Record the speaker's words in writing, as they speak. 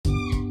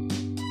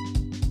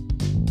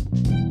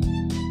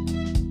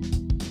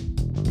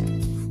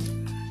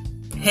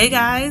Hey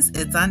guys,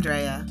 it's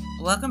Andrea.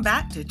 Welcome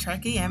back to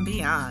Trekkie and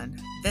Beyond.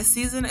 This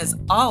season is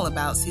all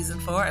about season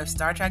 4 of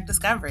Star Trek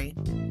Discovery.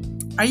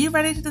 Are you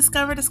ready to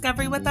discover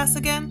Discovery with us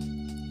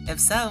again? If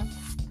so,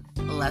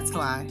 let's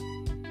fly.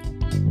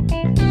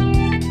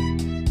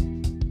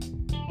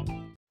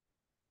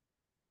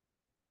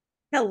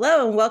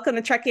 Hello and welcome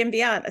to Trekkie and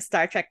Beyond, a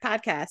Star Trek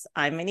podcast.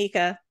 I'm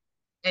Monica.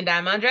 And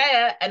I'm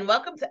Andrea, and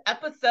welcome to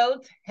episode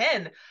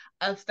 10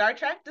 of Star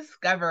Trek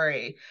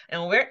Discovery,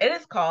 and where it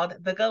is called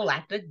the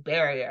Galactic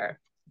Barrier.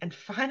 And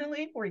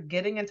finally, we're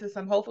getting into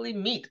some hopefully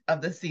meat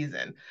of the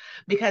season,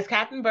 because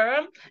Captain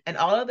Burnham and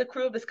all of the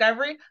crew of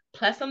Discovery,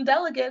 plus some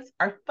delegates,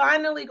 are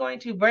finally going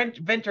to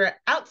venture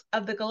out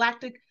of the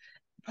galactic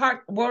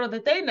part world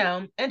that they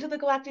know into the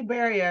galactic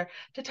barrier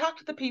to talk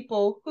to the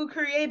people who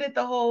created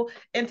the whole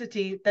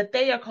entity that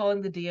they are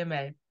calling the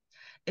DMA.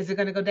 Is it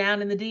going to go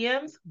down in the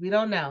DMs? We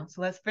don't know.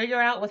 So let's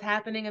figure out what's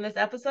happening in this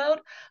episode.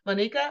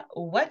 Monica,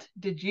 what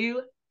did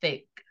you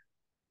think?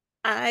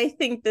 I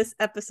think this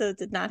episode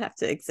did not have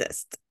to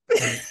exist.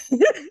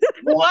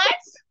 What?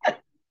 Of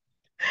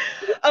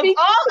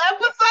all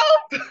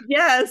episodes?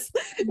 Yes,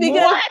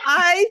 because what?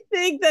 I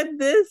think that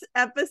this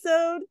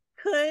episode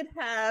could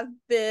have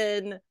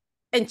been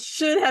and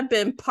should have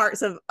been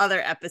parts of other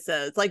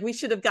episodes. Like we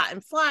should have gotten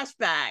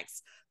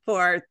flashbacks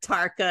for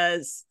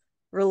Tarka's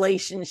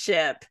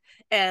relationship.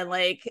 And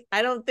like,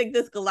 I don't think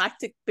this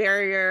galactic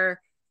barrier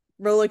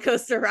roller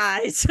coaster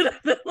ride should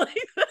have been like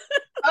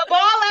of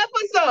all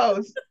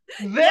episodes.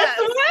 This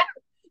one?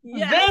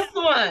 Yes. This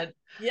one.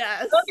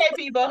 Yes. Okay,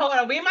 people, hold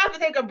on. We might have to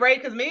take a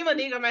break because me and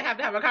Monica might have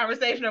to have a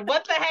conversation of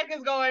what the heck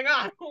is going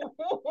on.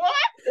 What?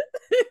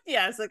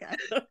 Yes, okay.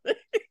 Just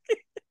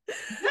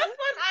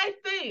when I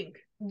think,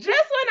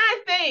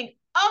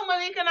 oh,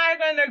 Monica and I are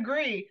going to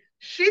agree,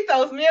 she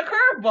throws me a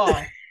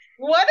curveball.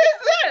 What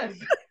is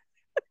this?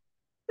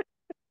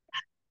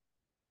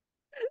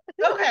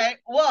 Okay,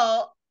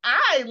 well,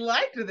 I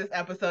liked this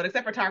episode,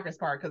 except for Tarka's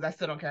part, because I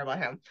still don't care about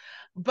him.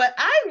 But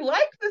I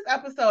liked this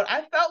episode.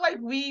 I felt like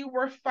we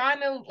were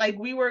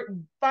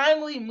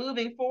finally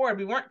moving forward.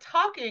 We weren't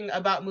talking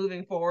about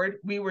moving forward.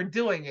 We were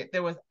doing it.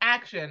 There was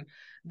action.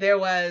 There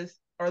was,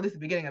 or at least the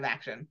beginning of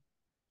action.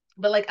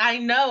 But like, I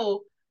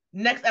know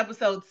next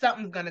episode,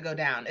 something's going to go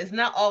down. It's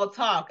not all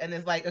talk. And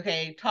it's like,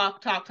 okay, talk.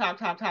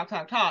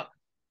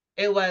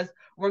 It was,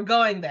 we're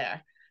going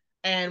there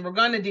and we're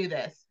going to do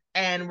this.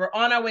 And we're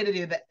on our way to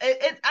do that.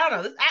 I don't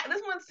know.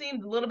 This one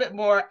seemed a little bit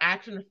more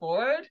action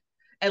forward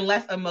and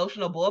less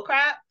emotional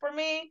bullcrap for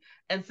me.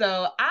 And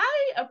so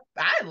I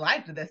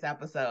liked this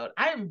episode.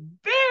 I am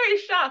very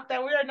shocked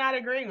that we are not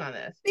agreeing on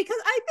this. Because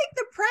I think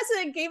the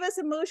president gave us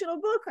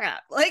emotional bullcrap.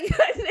 Like,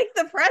 I think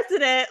the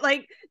president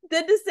like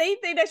did the same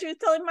thing that she was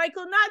telling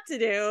Michael not to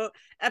do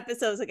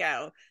episodes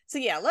ago. So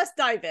yeah, let's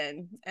dive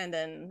in and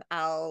then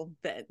I'll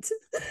vent.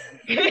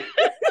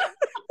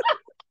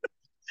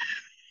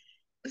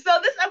 So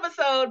this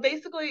episode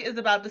basically is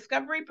about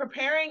Discovery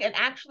preparing and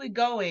actually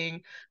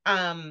going,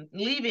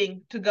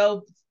 leaving to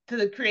go to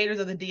the creators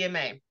of the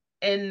DMA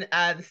in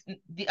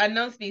the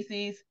unknown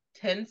species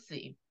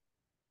 10C.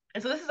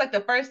 And so this is like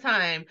the first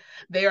time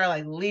they are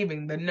like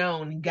leaving the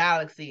known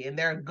galaxy and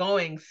they're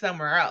going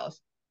somewhere else.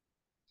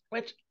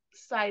 Which,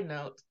 side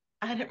note,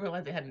 I didn't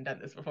realize they hadn't done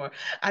this before.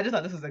 I just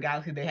thought this was a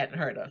galaxy they hadn't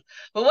heard of.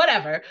 But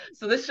whatever.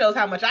 So this shows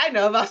how much I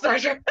know about Star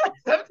Trek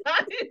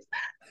sometimes.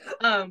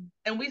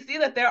 And we see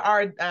that there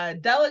are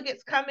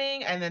delegates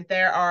coming, and that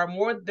there are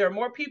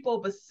more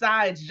people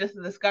besides just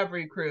the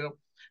Discovery crew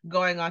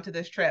going onto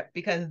this trip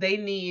because they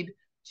need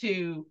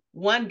to,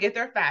 one, get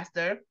there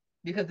faster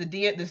because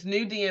this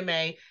new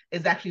DMA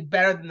is actually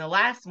better than the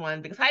last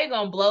one, because how you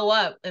gonna blow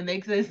up and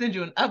they send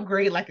you an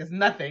upgrade like it's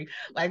nothing?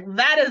 Like,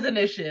 that is an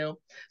issue.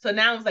 So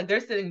now it's like they're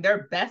sending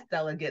their best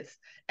delegates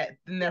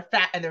in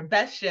their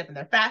best ship and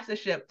their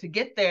fastest ship to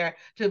get there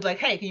to be like,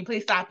 hey, can you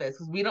please stop this?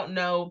 Because we don't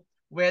know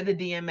where the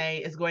DMA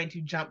is going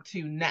to jump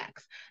to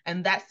next.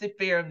 And that's the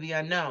fear of the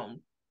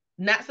unknown.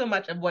 Not so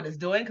much of what it's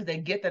doing, because they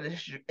get that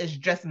it's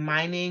just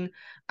mining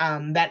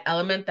that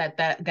element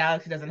that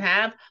galaxy doesn't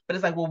have. But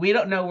it's like, well, we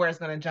don't know where it's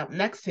going to jump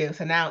next to.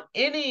 So now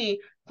any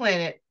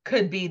planet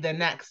could be the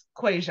next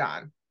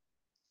Quajon.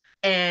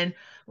 And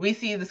we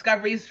see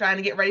Discovery's trying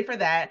to get ready for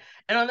that.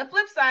 And on the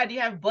flip side, you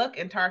have Book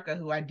and Tarka,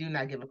 who I do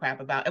not give a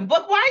crap about. And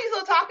Book, why are you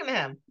still talking to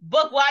him?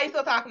 Book, why are you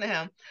still talking to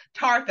him?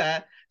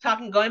 Tarka,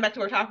 going back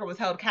to where Tarka was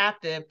held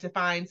captive to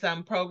find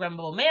some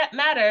programmable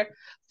matter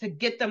to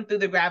get them through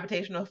the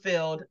gravitational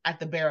field at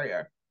the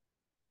barrier.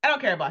 I don't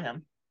care about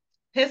him.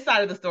 His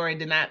side of the story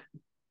did not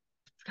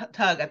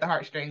tug at the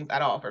heartstrings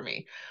at all for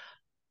me.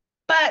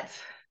 But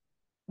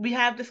we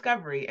have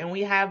Discovery, and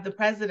we have the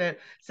president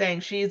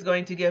saying she's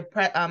going to give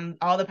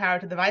all the power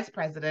to the vice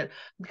president,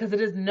 because it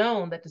is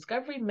known that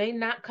Discovery may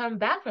not come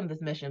back from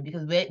this mission,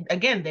 because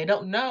they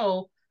don't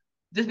know.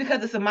 Just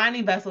because it's a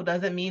mining vessel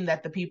doesn't mean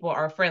that the people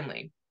are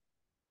friendly.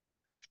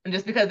 And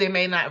just because they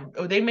may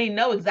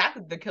know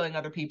exactly that they're killing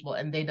other people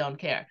and they don't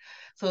care.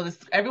 So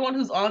everyone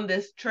who's on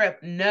this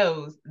trip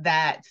knows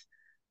that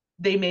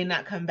they may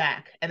not come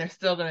back, and they're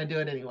still going to do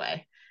it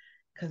anyway,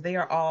 because they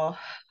are all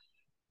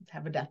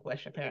have a death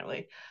wish,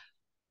 apparently.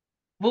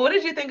 But what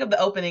did you think of the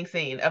opening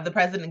scene of the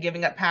president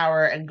giving up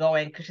power and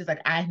going, because she's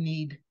like, I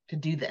need to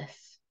do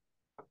this?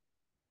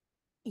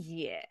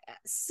 Yeah.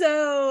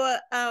 So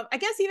I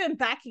guess even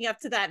backing up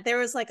to that, there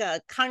was like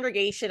a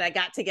congregation I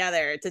got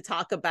together to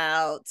talk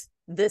about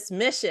this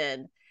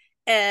mission.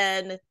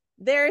 And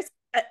there's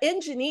an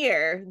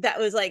engineer that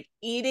was like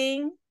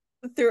eating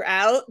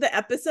throughout the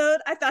episode.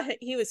 I thought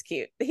he was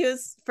cute. He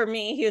was, for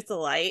me, he was a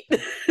light.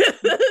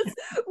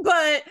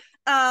 But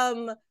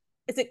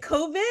is it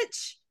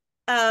Kovich?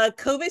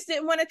 Kovich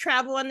didn't want to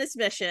travel on this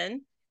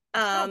mission.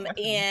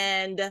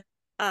 And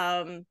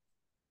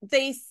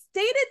they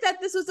stated that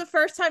this was the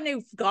first time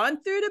they've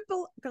gone through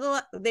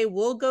they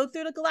will go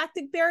through the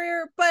galactic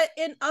barrier, but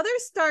in other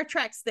Star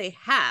Treks they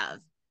have.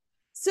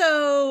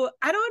 So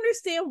I don't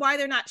understand why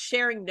they're not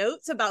sharing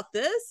notes about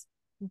this.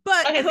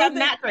 But okay, so I'm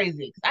not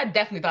crazy. I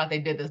definitely thought they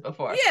did this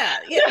before.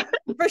 Yeah,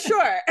 for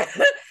sure. But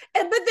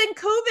then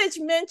Kovich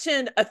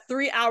mentioned a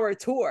 3-hour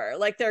tour,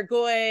 like they're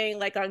going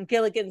like on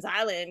Gilligan's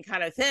Island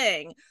kind of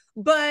thing.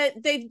 But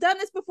they've done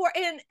this before,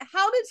 and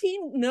how did he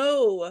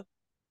know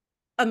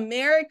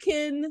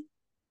American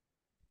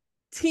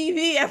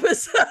TV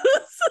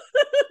episodes?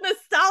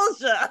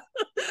 Nostalgia.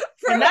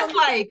 And that's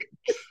like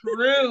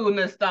true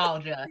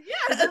nostalgia.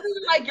 Yes. This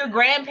isn't like your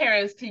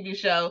grandparents' TV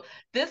show.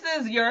 This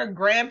is your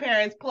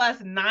grandparents plus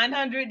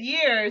 900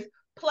 years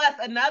plus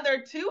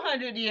another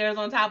 200 years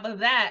on top of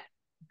that.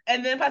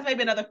 And then plus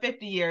maybe another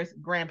 50 years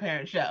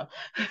grandparent show.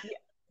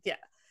 Yeah.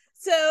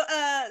 So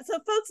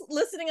folks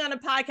listening on a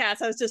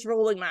podcast, I was just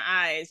rolling my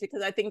eyes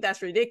because I think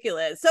that's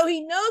ridiculous. So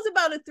he knows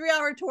about a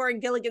 3-hour tour in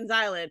Gilligan's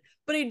Island,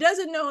 but he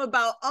doesn't know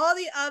about all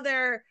the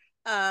other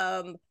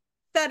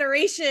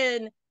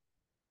Federation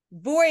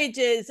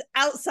voyages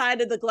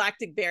outside of the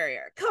galactic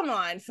barrier. Come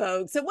on,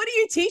 folks. So what are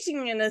you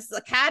teaching in this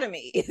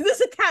academy?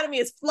 This academy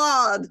is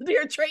flawed.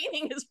 Your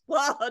training is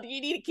flawed. You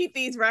need to keep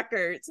these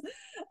records.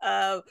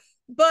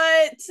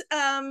 But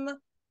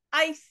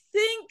I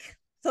think,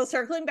 so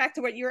circling back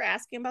to what you were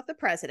asking about the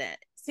president,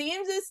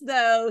 seems as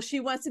though she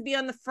wants to be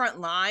on the front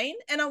line.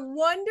 And I'm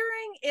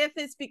wondering if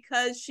it's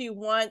because she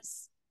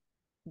wants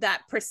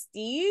that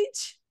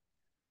prestige,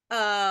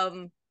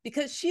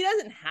 because she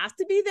doesn't have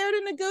to be there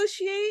to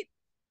negotiate.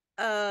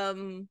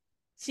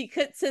 She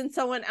could send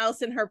someone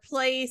else in her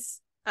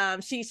place.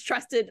 She's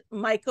trusted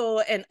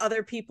Michael and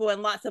other people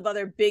in lots of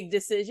other big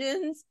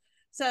decisions.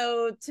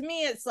 So to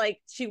me, it's like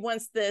she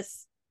wants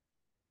this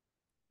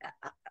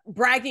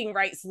bragging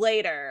rights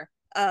later,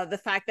 the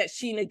fact that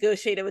she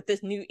negotiated with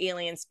this new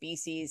alien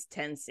species,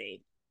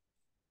 10C.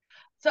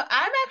 So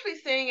I'm actually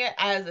seeing it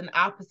as an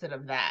opposite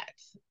of that.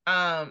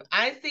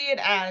 I see it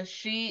as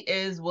she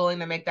is willing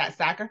to make that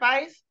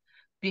sacrifice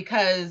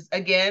because,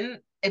 again,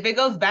 if it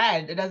goes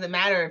bad, it doesn't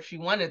matter if she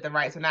wanted the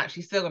rights or not.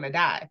 She's still going to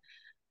die.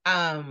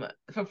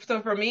 So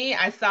for me,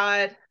 I saw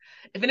it.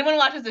 If anyone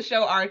watches the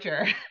show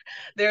Archer,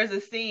 there's a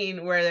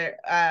scene where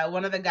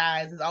one of the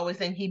guys is always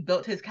saying he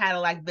built his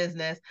Cadillac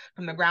business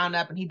from the ground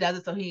up, and he does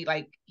it so he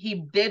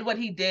did what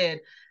he did.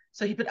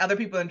 So he put other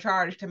people in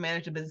charge to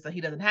manage the business so he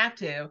doesn't have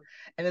to.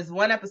 And there's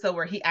one episode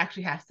where he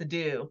actually has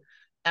to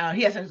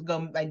he has to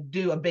go like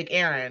do a big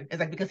errand. It's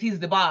like because he's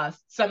the boss,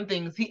 some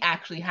things he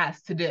actually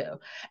has to do.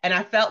 And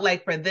I felt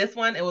like for this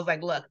one, it was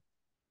like, look,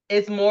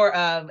 it's more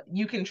of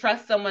you can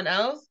trust someone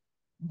else,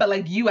 but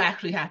like you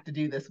actually have to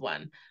do this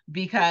one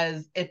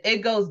because if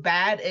it goes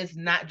bad, it's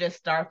not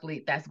just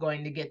Starfleet that's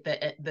going to get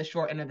the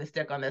short end of the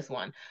stick on this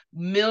one.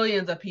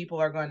 Millions of people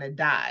are going to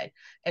die.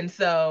 And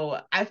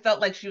so I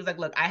felt like she was like,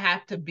 look, I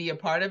have to be a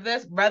part of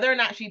this, whether or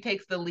not she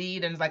takes the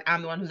lead and is like,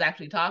 I'm the one who's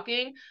actually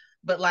talking,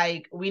 but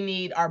like we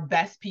need our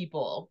best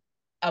people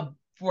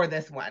for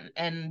this one.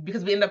 And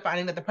because we end up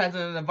finding that the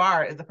president of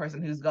Navarre is the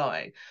person who's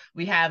going.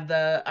 We have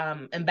the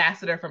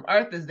ambassador from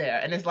Earth is there.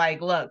 And it's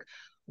like, look,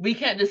 we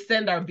can't just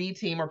send our B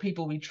team or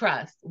people we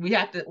trust. We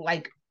have to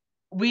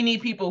we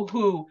need people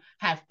who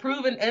have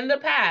proven in the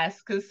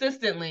past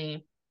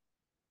consistently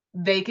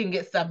they can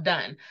get stuff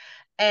done.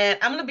 And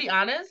I'm going to be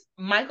honest,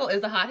 Michael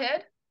is a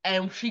hothead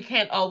and she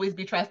can't always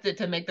be trusted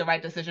to make the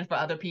right decision for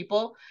other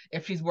people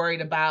if she's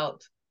worried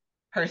about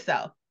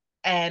herself.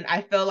 And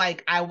I feel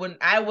like I wouldn't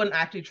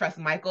actually trust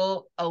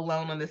Michael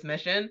alone on this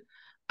mission,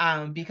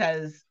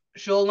 because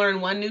she'll learn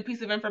one new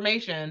piece of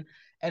information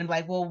and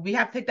like, well, we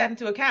have to take that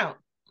into account.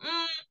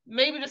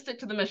 Maybe just stick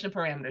to the mission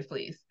parameters,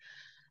 please.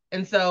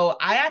 And so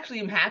I actually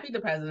am happy the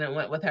president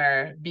went with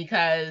her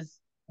because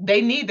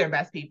they need their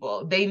best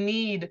people.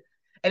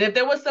 And if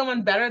there was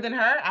someone better than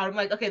her, I would be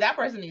like, okay, that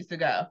person needs to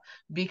go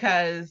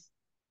because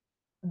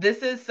this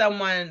is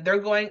someone they're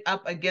going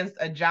up against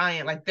a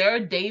giant. Like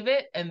they're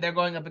David and they're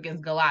going up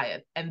against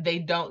Goliath and they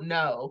don't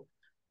know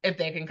if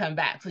they can come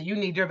back. So you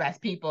need your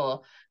best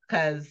people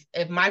because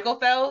if Michael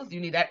fails, you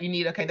need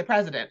the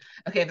president.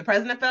 Okay, if the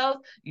president fails,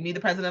 you need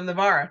the president of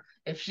Navarre.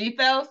 If she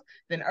fails,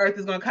 then Earth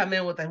is going to come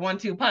in with a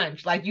 1-2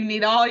 punch. Like you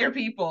need all your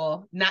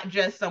people, not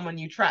just someone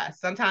you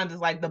trust. Sometimes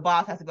it's like the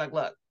boss has to be like,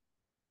 look,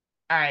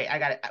 all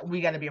right,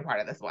 we got to be a part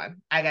of this one.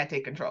 I got to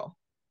take control.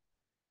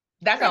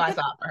 That's how I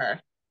saw it for her.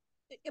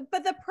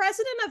 But the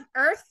president of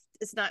Earth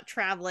is not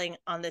traveling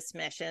on this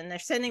mission. They're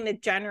sending the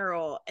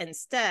general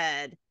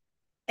instead.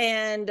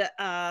 And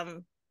I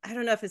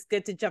don't know if it's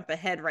good to jump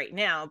ahead right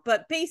now,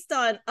 but based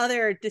on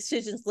other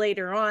decisions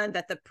later on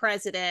that the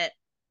president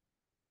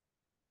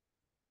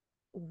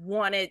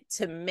wanted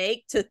to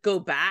make to go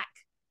back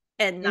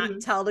and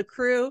not tell the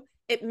crew,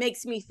 it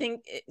makes me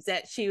think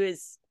that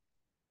she's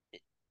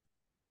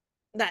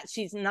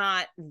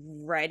not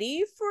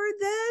ready for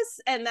this,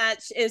 and that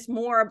is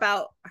more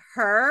about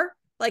her.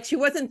 Like, she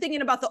wasn't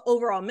thinking about the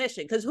overall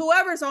mission, because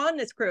whoever's on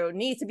this crew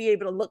needs to be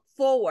able to look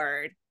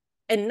forward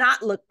and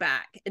not look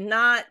back and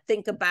not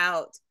think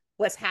about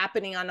what's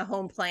happening on the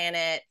home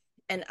planet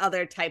and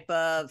other type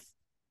of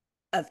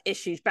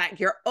issues back.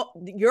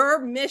 Your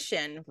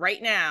mission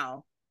right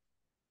now,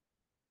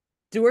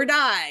 do or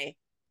die,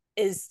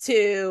 is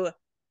to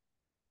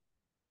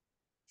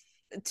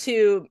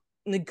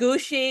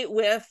negotiate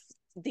with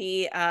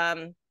the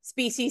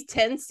species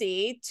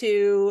 10C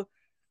to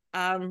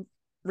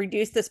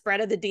reduce the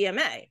spread of the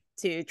DMA,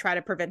 to try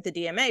to prevent the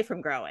DMA from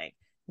growing,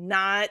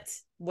 not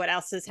what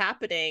else is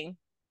happening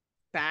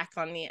back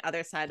on the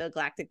other side of the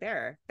galactic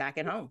barrier, back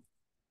at home.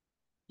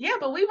 Yeah,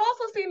 but we've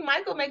also seen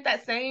Michael make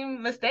that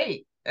same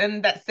mistake,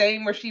 and that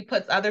same where she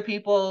puts other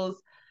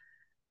people's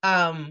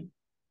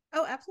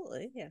oh,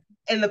 absolutely, yeah.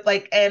 And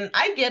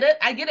I get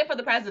it for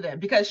the president,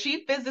 because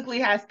she physically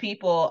has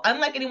people,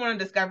 unlike anyone on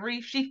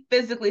Discovery, she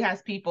physically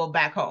has people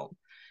back home.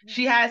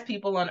 She has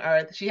people on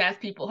Earth. She has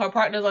people, her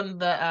partners on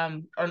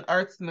the on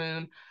Earth's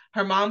moon.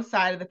 Her mom's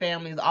side of the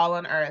family is all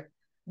on Earth.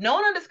 No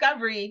one on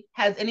Discovery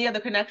has any other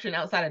connection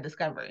outside of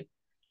Discovery.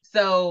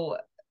 So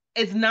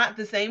it's not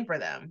the same for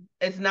them.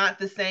 It's not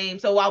the same.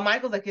 So while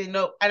Michael's like, and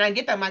I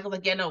get that Michael's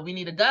like, no, we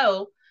need to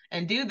go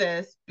and do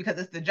this because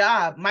it's the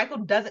job. Michael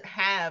doesn't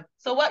have,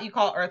 so what, you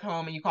call Earth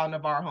home and you call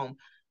Navarre home.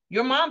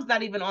 Your mom's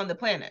not even on the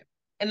planet.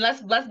 And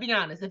let's be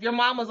honest, if your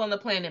mom was on the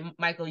planet,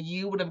 Michael,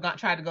 you would have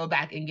tried to go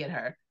back and get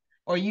her,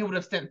 or you would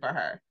have sent for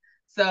her.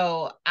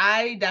 So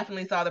I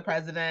definitely saw the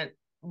president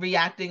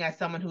reacting as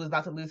someone who was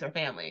about to lose her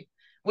family,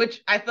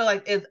 which I feel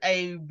like is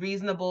a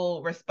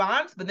reasonable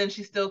response. But then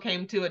she still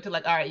came to it to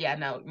like, all right, yeah,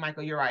 no,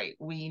 Michael, you're right.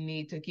 We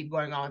need to keep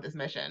going on with this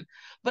mission.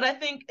 But I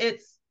think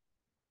if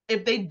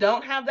they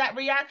don't have that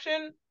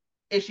reaction,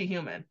 is she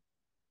human?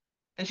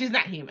 And she's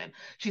not human.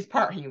 She's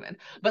part human.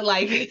 But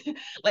like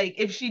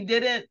if she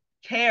didn't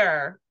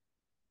care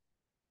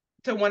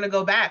to want to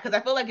go back, because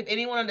I feel like if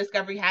anyone on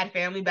Discovery had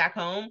family back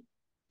home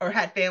or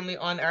had family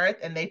on Earth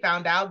and they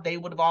found out, they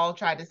would have all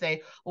tried to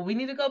say, well, we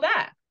need to go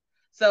back.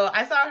 So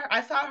I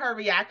saw her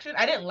reaction.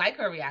 I didn't like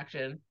her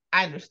reaction.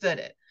 I understood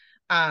it.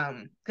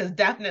 Because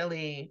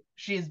definitely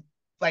she's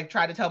like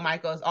tried to tell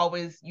Michael, it's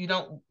always, you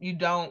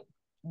don't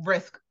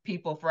risk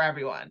people for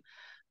everyone.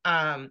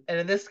 And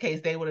in this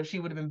case, she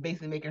would have been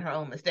basically making her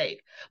own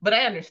mistake. But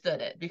I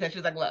understood it, because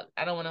she's like, look,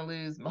 I don't want to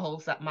lose my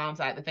whole mom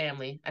side of the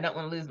family. I don't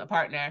want to lose my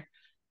partner.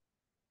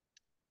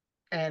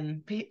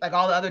 And like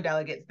all the other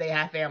delegates, they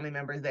have family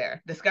members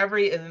there.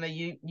 Discovery is in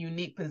a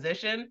unique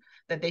position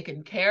that they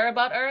can care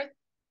about Earth,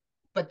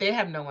 but they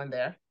have no one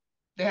there.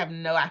 They have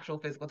no actual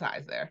physical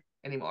ties there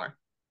anymore,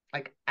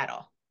 like at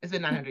all. It's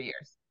been 900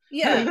 years.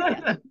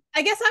 Yeah.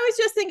 I guess I was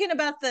just thinking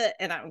about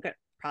and I'm going to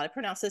probably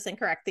pronounce this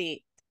incorrect,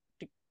 the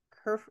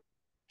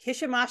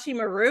Kishimashi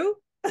Maru.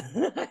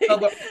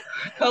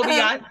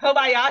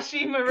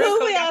 Kobayashi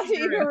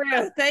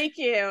Maru. Thank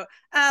you.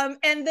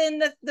 And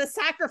then the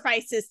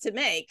sacrifices to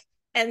make.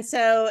 And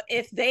so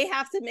if they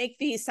have to make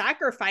these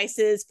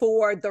sacrifices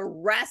for the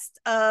rest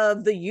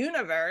of the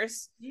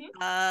universe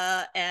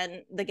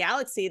and the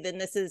galaxy, then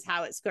this is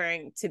how it's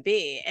going to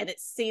be. And it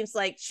seems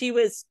like she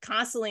was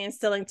constantly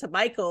instilling to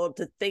Michael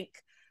to think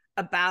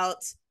about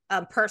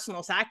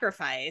personal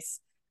sacrifice.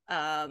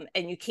 And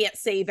you can't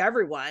save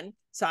everyone.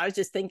 So I was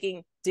just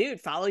thinking, dude,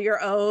 follow your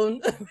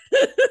own.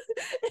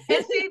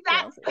 And see,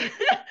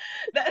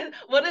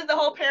 what is the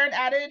whole parent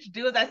adage?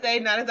 Do as I say,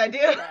 not as I do.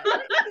 Right.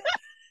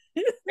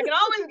 I can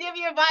always give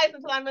you advice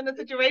until I'm in the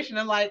situation.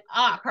 I'm like,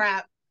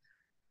 crap.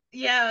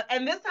 Yeah.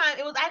 And this time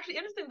it was actually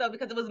interesting though,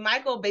 because it was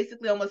Michael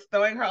basically almost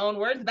throwing her own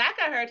words back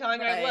at her,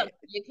 telling her, look,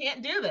 you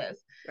can't do this.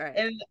 Right.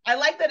 And I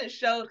like that it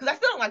showed, because I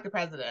still don't like the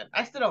president.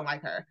 I still don't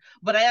like her,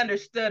 but I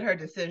understood her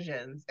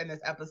decisions in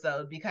this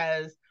episode,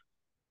 because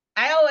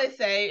I always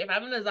say, if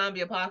I'm in a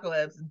zombie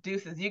apocalypse,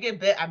 deuces, you get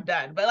bit, I'm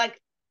done. But like,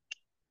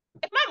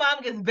 if my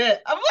mom gets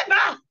bit, I'm like,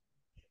 nah,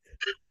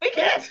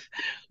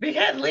 we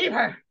can't leave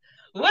her.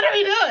 What are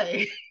we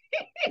doing?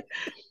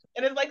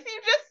 And it's like,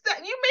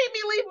 you made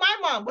me leave my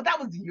mom, but that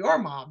was your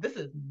mom. This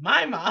is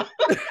my mom.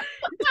 So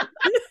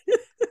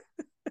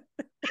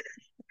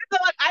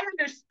like,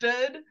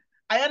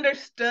 I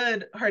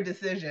understood her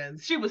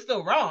decisions. She was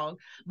still wrong,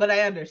 but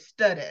I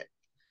understood it.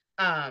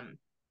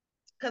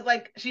 Because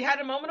like, she had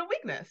a moment of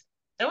weakness,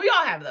 and we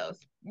all have those.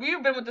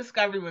 We've been with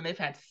Discovery when they've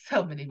had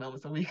so many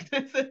moments of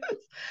weaknesses.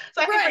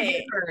 So I can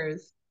forgive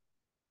hers.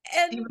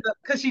 And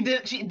because she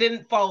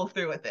didn't follow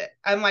through with it.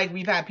 Unlike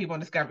we've had people on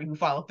Discovery who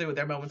follow through with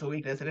their moments of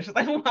weakness, and it's just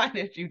like, why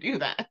did you do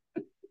that?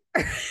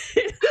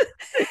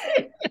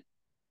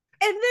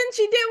 And then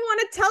she didn't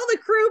want to tell the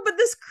crew, but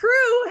this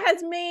crew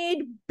has made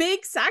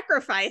big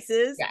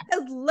sacrifices, Yeah,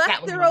 has that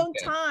left was their really own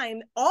good.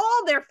 time,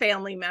 all their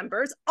family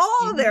members,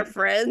 all their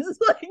friends,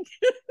 like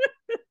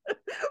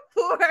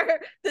for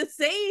to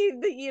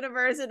save the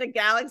universe and the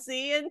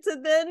galaxy, and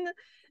to then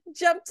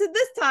jump to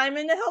this time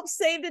and to help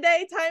save the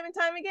day time and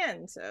time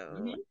again.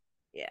 So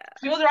yeah,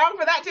 she was wrong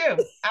for that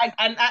too.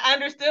 I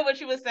understood what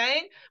she was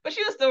saying, but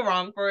she was still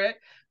wrong for it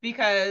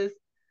because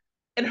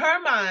in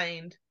her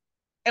mind,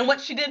 and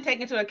what she didn't take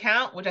into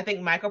account, which I think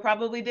Michael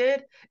probably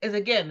did, is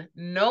again,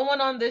 no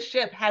one on this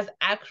ship has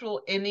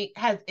any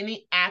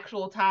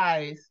actual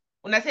ties.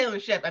 When I say on the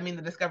ship, I mean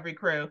the Discovery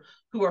crew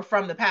who are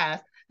from the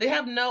past. They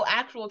have no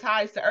actual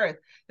ties to Earth.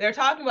 They're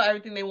talking about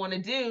everything they want to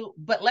do,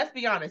 but let's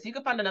be honest, you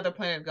can find another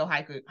planet to go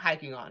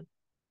hiking on.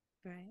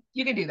 right.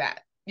 You can do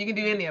that. You can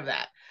do Right. any of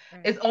that.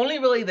 Right. It's only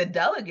really the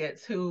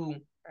delegates who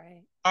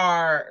Right.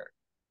 are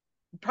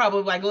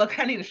probably like, look,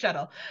 I need a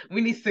shuttle. We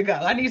need to go.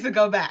 I need to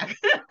go back.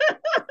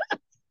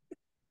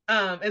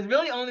 It's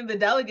really only the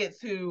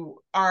delegates who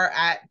are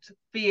at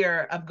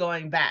fear of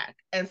going back.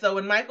 And so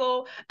when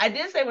Michael, I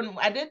did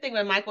think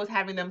when Michael was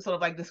having them sort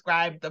of like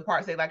describe the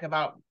parts they like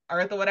about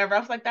Earth or whatever, I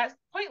was like, that's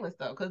pointless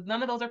though, because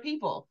none of those are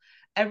people.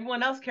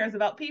 Everyone else cares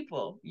about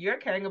people. You're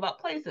caring about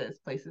places.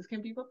 Places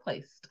can be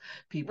replaced.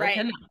 People Right.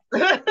 cannot.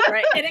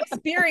 Right. And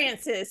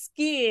experiences,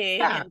 skiing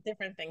Yeah. and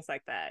different things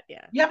like that.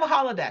 Yeah. You have a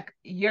holodeck.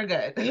 You're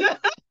good.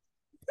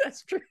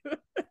 That's true.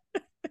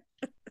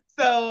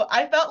 So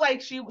I felt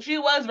like she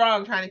was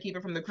wrong trying to keep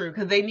it from the crew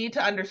because they need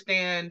to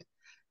understand.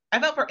 I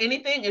felt for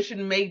anything, it should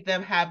make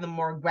them have the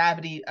more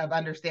gravity of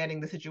understanding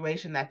the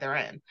situation that they're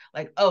in.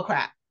 Like, oh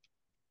crap,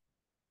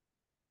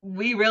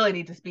 we really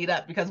need to speed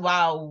up because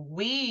while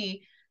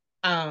we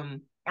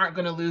aren't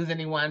going to lose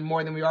anyone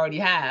more than we already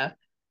have,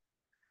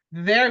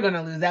 they're going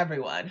to lose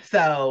everyone.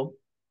 So,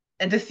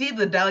 and to see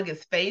the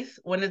delegates' face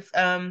when it's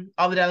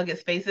all the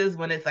delegates' faces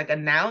when it's like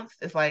announced,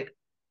 it's like,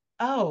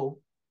 oh,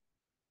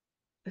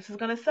 this is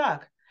gonna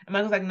suck. And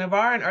Michael's like,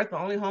 Navarre and Earth, the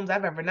only homes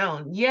I've ever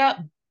known. Yeah,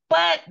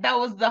 but that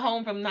was the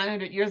home from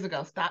 900 years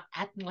ago. Stop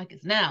acting like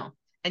it's now.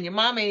 And your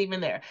mom ain't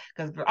even there.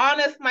 Because if we're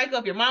honest, Michael,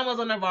 if your mom was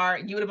on Navarre,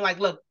 you would have been like,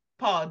 look,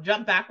 Paul,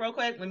 jump back real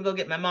quick. Let me go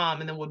get my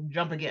mom, and then we'll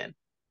jump again.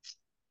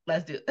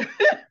 Let's do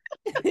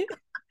it.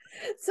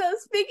 So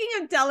speaking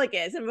of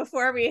delegates, and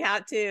before we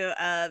had to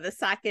the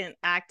second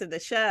act of the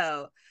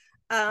show,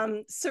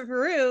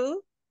 Saru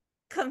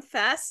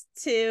confessed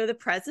to the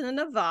president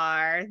of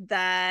VAR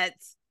that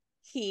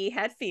he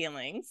had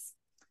feelings,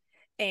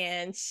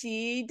 and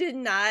she did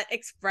not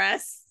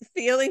express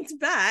feelings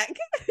back.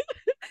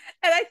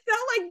 And I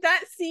felt like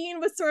that scene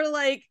was sort of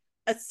like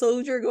a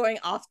soldier going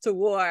off to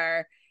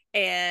war,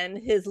 and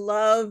his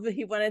love,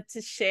 he wanted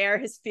to share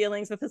his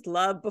feelings with his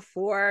love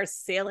before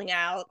sailing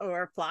out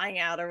or flying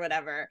out or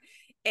whatever.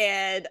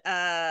 And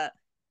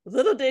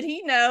little did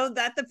he know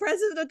that the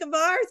president of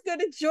Kavar is going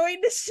to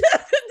join the ship,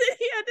 and then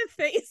he had to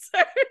face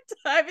her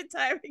time and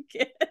time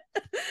again.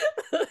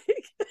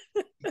 Like,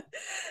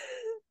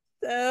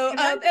 so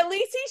at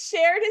least he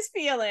shared his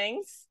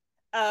feelings,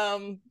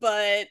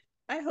 but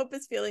I hope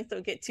his feelings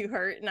don't get too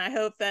hurt, and I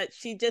hope that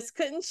she just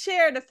couldn't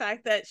share the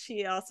fact that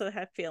she also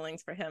had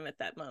feelings for him at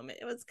that moment.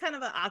 It was kind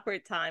of an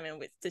awkward time in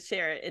which to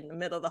share it in the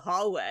middle of the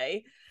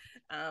hallway,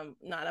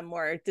 not a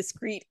more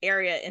discreet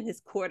area in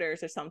his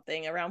quarters or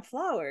something around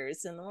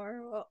flowers and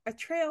or a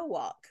trail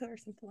walk or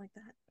something like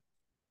that.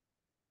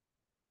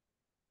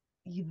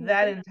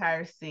 That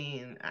entire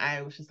scene,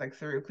 I was just like,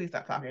 Saru, please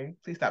stop talking.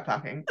 Please stop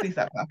talking. Please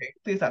stop talking.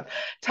 Please stop.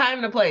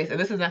 Time and place. And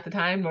this is not the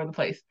time nor the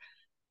place.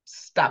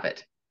 Stop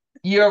it.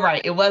 You're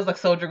right. It was like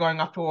soldier going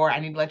off to war.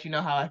 I need to let you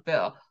know how I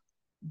feel.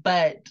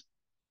 But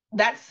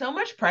that's so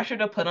much pressure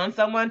to put on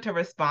someone to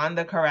respond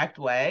the correct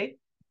way.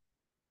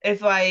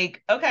 It's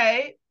like,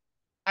 okay,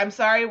 I'm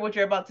sorry what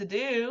you're about to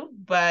do,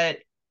 but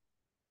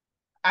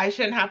I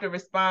shouldn't have to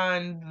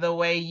respond the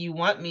way you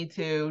want me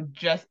to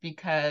just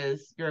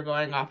because you're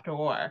going off to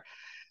war.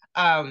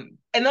 And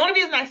the only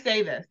reason I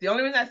say this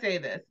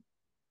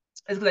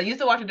is because I used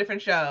to watch a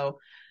different show.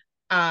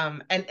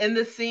 And in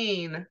the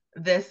scene,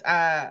 this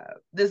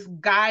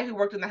guy who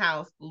worked in the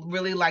house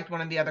really liked one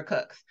of the other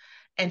cooks,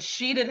 and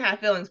she didn't have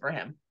feelings for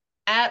him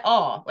at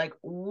all, like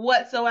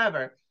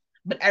whatsoever.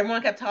 But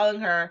everyone kept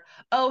telling her,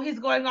 "Oh, he's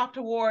going off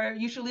to war.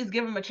 You should at least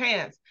give him a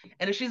chance."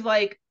 And she's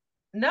like,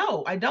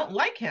 "No, I don't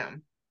like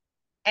him."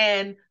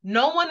 And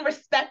no one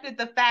respected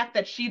the fact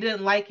that she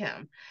didn't like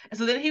him. And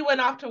so then he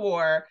went off to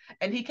war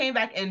and he came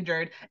back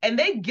injured. And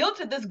they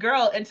guilted this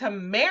girl into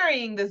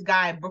marrying this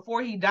guy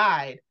before he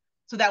died.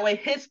 So that way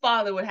his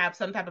father would have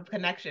some type of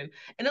connection.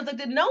 And it was like,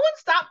 did no one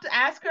stop to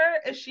ask her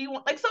if she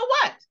like, so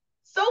what?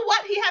 So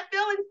what? He had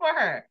feelings for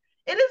her.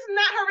 It is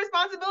not her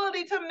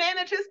responsibility to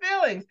manage his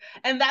feelings.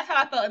 And that's how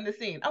I felt in the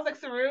scene. I was like,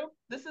 Saru,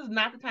 this is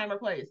not the time or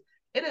place.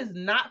 It is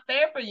not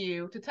fair for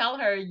you to tell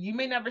her you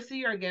may never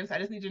see her again. So I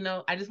just need you to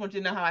know, I just want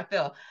you to know how I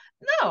feel.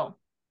 No,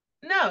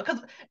 because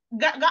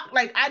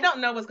like I don't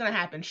know what's gonna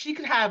happen. She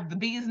could have the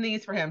bee's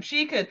knees for him.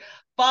 She could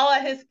fall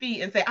at his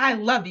feet and say, I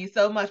love you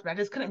so much, but I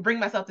just couldn't bring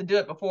myself to do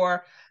it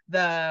before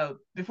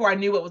I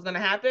knew what was gonna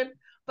happen.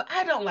 But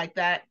I don't like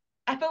that.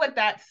 I feel like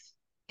that's,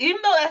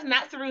 even though that's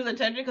not Saru's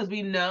intention, because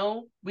we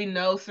know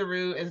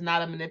Saru is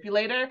not a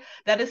manipulator.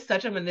 That is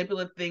such a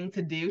manipulative thing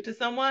to do to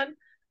someone.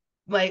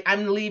 Like,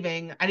 I'm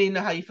leaving. I need to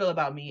know how you feel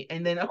about me,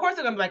 and then of course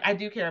they're gonna be like, I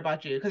do care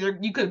about you because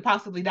you could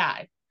possibly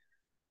die.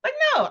 Like,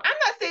 no, I'm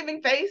not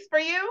saving face for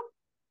you.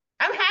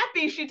 I'm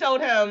happy she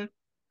told him.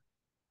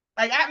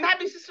 Like, I'm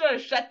happy she sort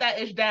of shut that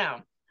ish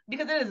down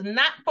because it is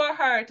not for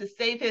her to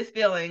save his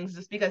feelings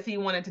just because he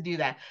wanted to do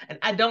that. And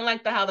I don't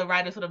like how the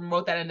writer sort of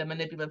wrote that in a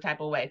manipulative type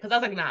of way, because I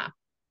was like,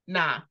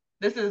 nah,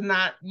 this is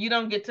not. You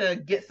don't get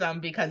to get some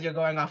because you're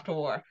going off to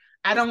war.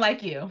 I don't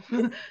like you.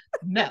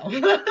 No.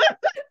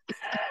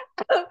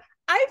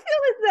 I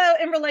feel as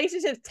though in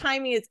relationships,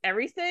 timing is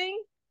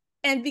everything.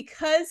 And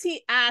because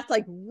he asked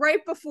like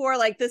right before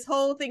like this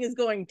whole thing is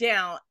going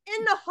down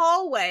in the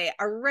hallway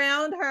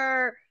around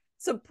her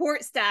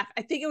support staff,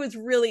 I think it was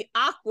really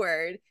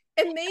awkward.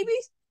 And maybe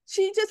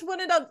she just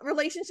wanted a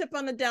relationship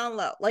on the down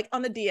low, like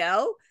on the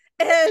DL.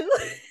 And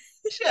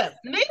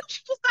maybe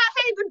she just thought,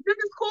 hey, this dude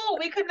is cool.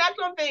 We connect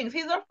on things.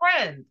 He's a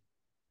friend.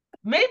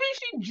 Maybe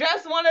she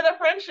just wanted a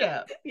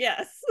friendship.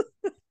 Yes.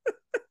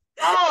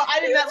 Oh, I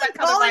did not like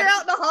calling her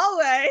out in the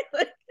hallway.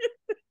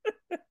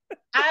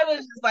 I was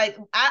just like,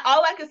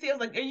 all I could see was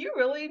like, are you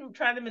really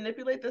trying to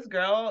manipulate this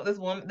girl, this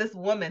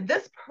woman,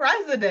 this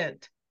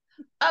president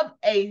of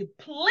a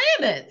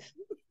planet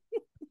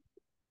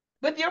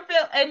with your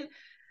feel? And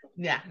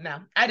yeah, no,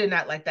 I did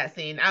not like that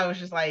scene. I was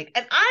just like,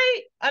 and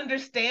I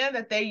understand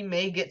that they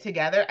may get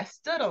together. I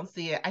still don't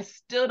see it. I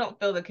still don't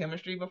feel the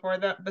chemistry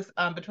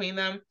between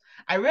them.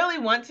 I really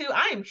want to.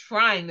 I am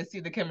trying to see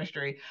the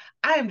chemistry.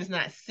 I am just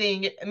not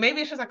seeing it.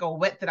 Maybe it's just like a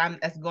wit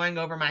that's going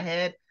over my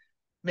head.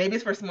 Maybe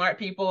it's for smart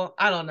people.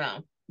 I don't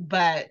know.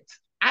 But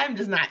I'm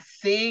just not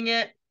seeing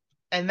it.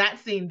 And that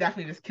scene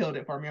definitely just killed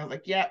it for me. I was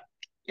like, yep,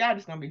 y'all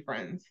just gonna be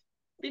friends.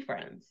 Be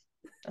friends.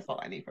 That's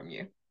all I need from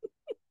you.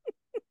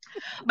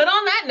 But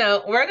on that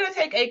note, we're going to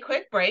take a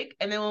quick break.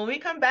 And then when we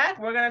come back,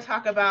 we're going to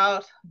talk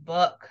about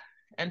Book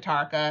and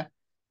Tarka.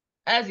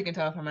 As you can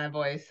tell from my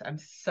voice, I'm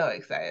so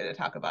excited to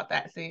talk about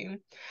that scene.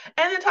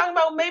 And then talking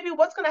about maybe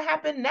what's going to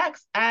happen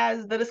next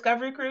as the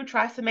Discovery crew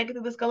tries to make it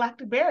through this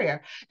galactic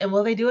barrier. And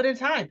will they do it in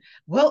time?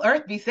 Will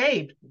Earth be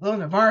saved? Will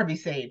Navarre be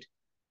saved?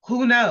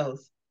 Who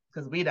knows?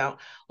 Because we don't.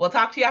 We'll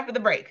talk to you after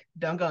the break.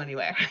 Don't go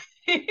anywhere.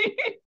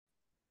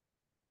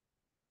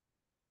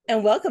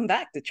 And welcome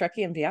back to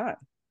Trekkie and Beyond.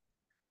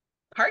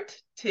 Part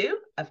 2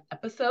 of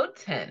episode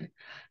 10.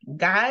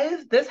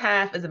 Guys, this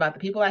half is about the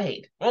people I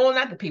hate. Well,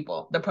 not the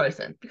people, the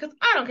person, because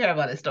I don't care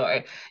about his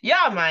story.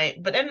 Y'all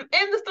might, but in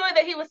the story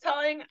that he was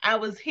telling, I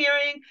was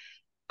hearing,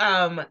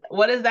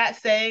 what is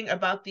that saying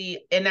about the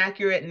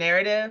inaccurate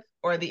narrative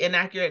or the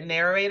inaccurate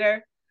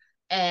narrator?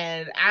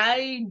 And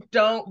I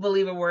don't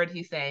believe a word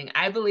he's saying.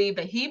 I believe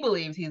that he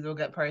believes he's a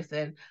good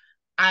person.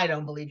 I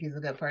don't believe he's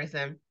a good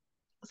person.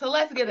 So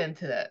let's get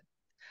into it.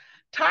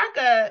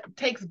 Tarka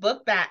takes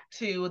Book back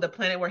to the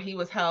planet where he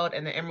was held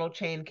in the Emerald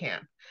Chain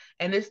camp,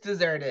 and it's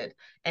deserted.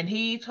 And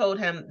he told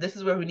him this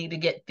is where we need to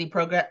get the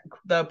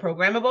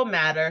programmable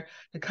matter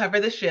to cover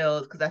the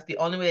shields, because that's the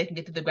only way they can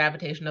get to the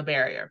gravitational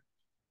barrier.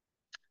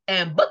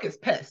 And Book is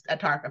pissed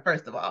at Tarka,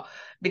 first of all,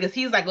 because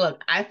he's like,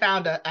 look, I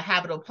found a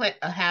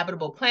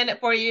habitable planet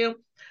for you,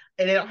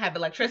 and they don't have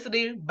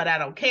electricity, but I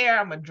don't care.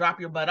 I'm gonna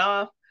drop your butt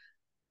off.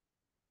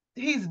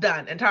 He's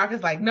done. And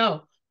Tarka's like,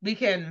 no, we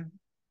can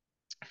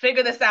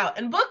figure this out.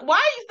 And Book, why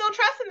are you still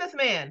trusting this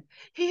man?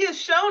 He has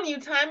shown you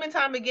time and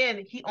time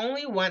again, he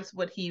only wants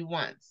what he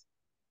wants.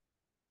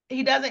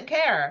 He doesn't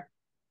care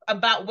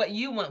about what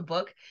you want,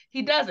 Book.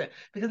 He doesn't.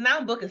 Because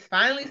now Book is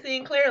finally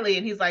seeing clearly,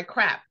 and he's like,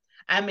 crap,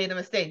 I made a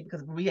mistake,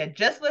 because we had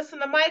just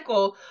listened to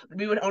Michael,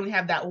 we would only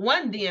have that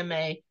one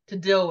DMA to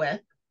deal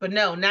with. But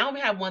no, now we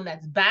have one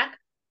that's back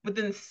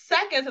within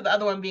seconds of the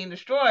other one being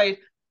destroyed,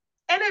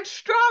 and it's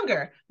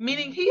stronger,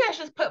 meaning he has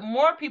just put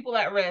more people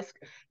at risk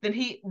than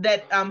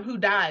who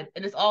died,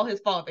 and it's all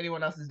his fault if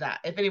anyone else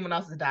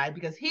has died,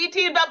 because he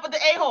teamed up with the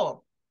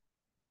a-hole.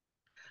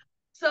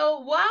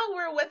 So while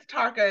we're with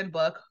Tarka and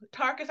Book,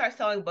 Tarka starts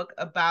telling Book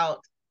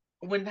about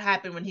what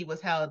happened when he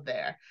was held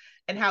there,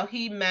 and how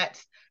he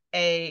met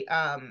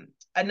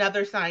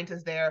another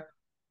scientist there,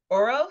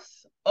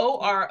 Oros,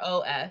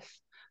 Oros,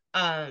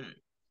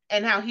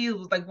 and how he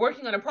was like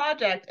working on a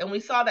project, and we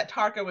saw that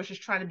Tarka was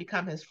just trying to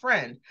become his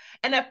friend.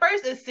 And at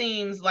first it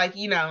seems like,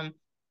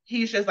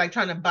 he's just like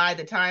trying to buy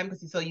the time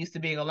because he's so used to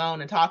being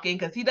alone and talking,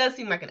 because he does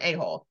seem like an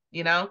a-hole,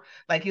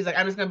 like he's like,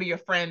 I'm just gonna be your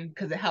friend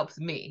because it helps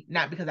me,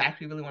 not because I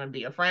actually really want to be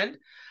your friend.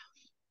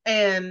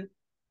 And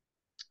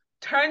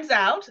turns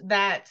out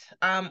that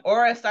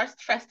Aura starts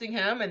trusting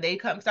him, and they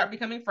start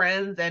becoming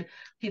friends, and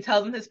he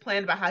tells him his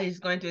plan about how he's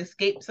going to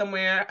escape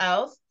somewhere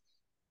else.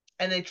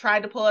 And they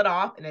tried to pull it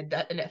off, and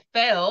it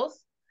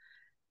fails.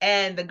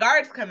 And the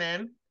guards come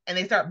in, and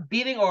they start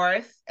beating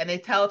Oris, and they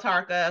tell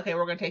Tarka, okay,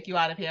 we're going to take you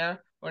out of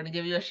here. We're going to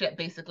give you a ship,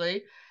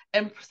 basically.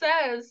 And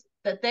says,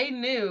 that they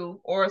knew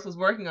Oris was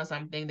working on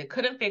something they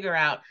couldn't figure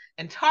out,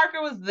 and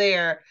Tarka was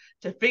there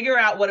to figure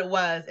out what it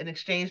was in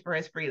exchange for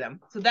his freedom.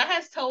 So that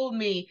has told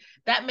me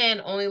that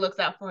man only looks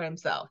out for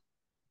himself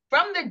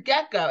from the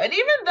get-go. And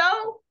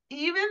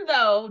even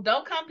though,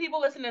 don't come,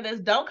 people listen to this,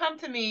 don't come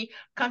to me,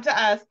 come to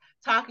us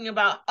talking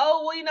about,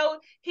 oh, well,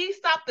 he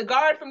stopped the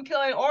guard from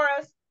killing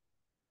Oris.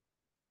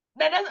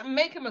 That doesn't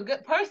make him a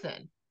good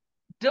person.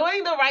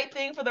 Doing the right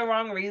thing for the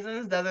wrong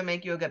reasons doesn't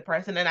make you a good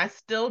person, and I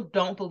still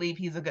don't believe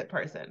he's a good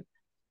person.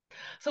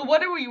 So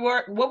what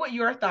were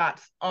your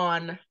thoughts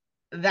on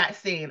that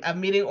scene of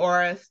meeting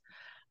Oris,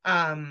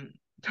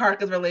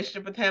 Tarka's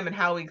relationship with him, and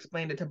how he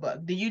explained it to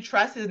Book? Do you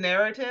trust his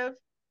narrative?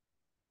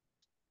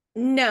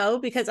 No,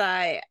 because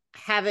I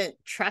haven't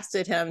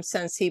trusted him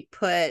since he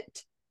put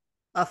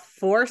a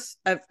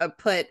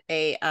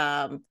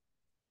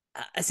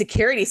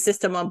security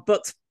system on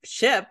Book's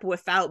ship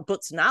without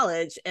Book's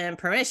knowledge and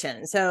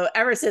permission. So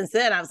ever since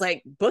then, I was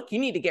like, Book, you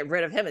need to get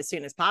rid of him as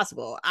soon as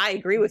possible. I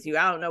agree with you.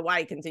 I don't know why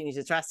he continues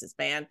to trust this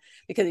man,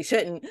 because he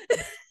shouldn't.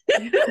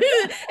 And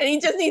he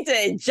just needs to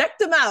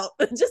eject him out,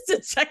 just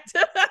eject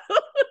him out.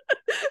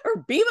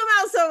 Or beam him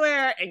out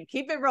somewhere and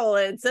keep it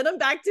rolling. Send him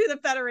back to the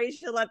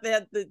Federation, let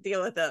them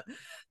deal with him.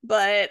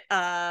 But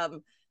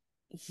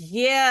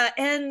yeah,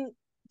 and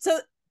so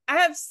I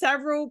have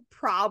several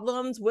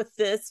problems with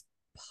this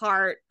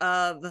part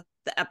of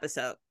the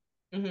episode.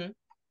 Mm-hmm.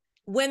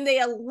 When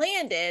they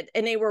landed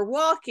and they were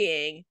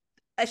walking,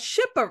 a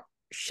ship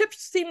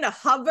seemed to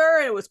hover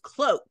and it was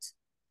cloaked.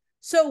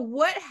 So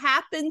what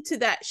happened to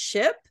that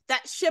ship?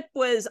 That ship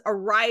was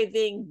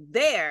arriving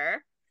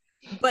there,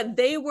 but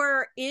they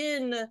were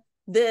in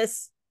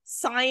this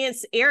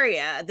science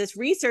area, this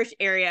research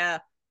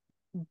area.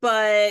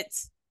 But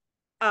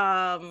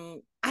I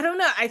don't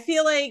know. I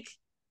feel like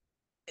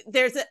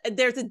there's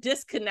a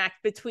disconnect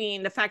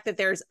between the fact that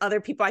there's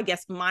other people, I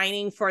guess,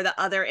 mining for the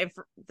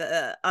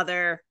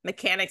other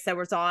mechanics that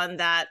was on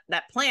that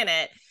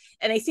planet,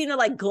 and they seem to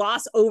like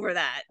gloss over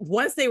that.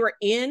 Once they were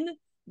in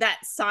that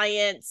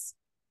science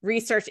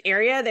research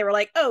area, they were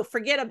like, oh,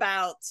 forget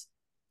about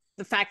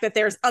the fact that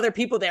there's other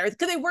people there,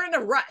 because they weren't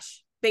in a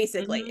rush.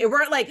 Basically, it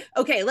weren't like,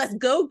 okay, let's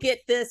go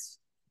get this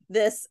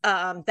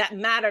that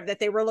matter that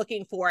they were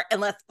looking for and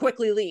let's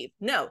quickly leave.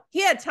 No,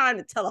 he had time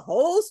to tell a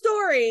whole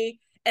story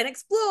and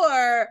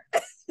explore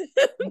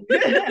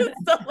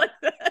stuff like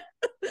that.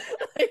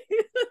 Like,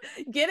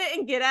 get it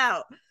and get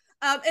out.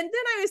 And then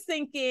I was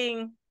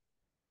thinking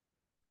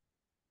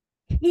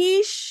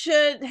he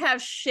should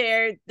have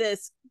shared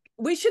this.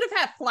 We should have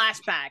had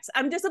flashbacks.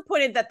 I'm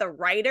disappointed that the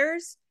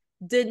writers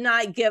did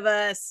not give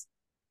us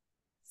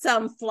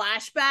some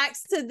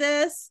flashbacks to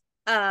this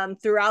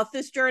throughout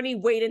this journey.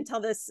 Wait until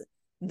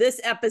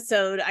this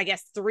episode, I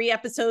guess 3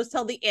 episodes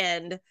till the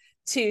end,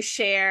 to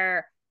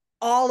share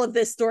all of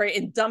this story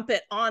and dump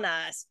it on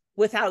us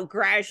without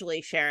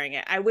gradually sharing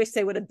it. I wish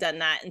they would have done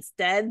that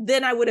instead.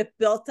 Then I would have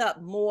built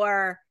up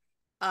more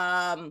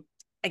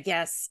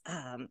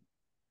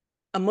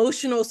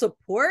emotional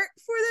support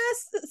for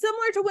this,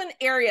 similar to when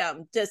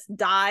Ariam just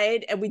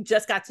died and we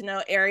just got to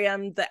know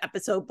Ariam the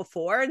episode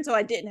before, and so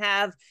I didn't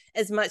have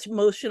as much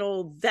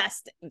emotional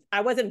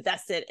I wasn't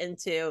vested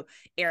into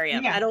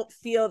Ariam. I don't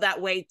feel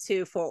that way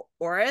too for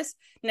Oris.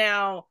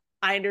 Now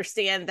I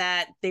understand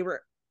that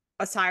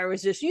Asira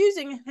was just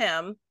using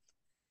him,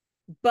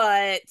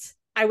 but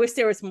I wish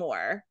there was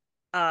more.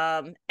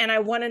 And I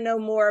want to know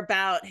more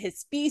about his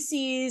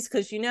species,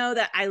 because you know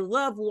that I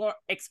love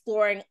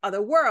exploring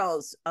other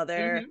worlds,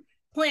 other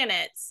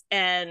planets,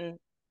 and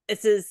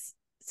this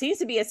seems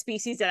to be a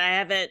species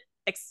that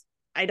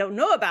I don't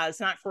know about. It's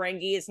not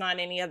Ferengi, it's not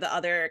any of the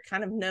other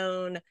kind of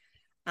known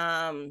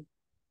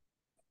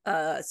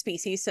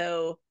species.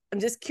 So I'm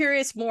just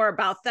curious more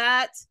about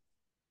that,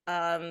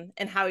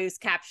 and how he was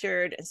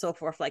captured and so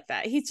forth like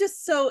that. He's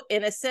just so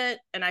innocent,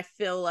 and I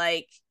feel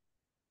like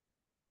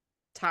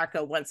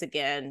Tarka once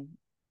again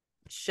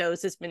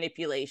shows his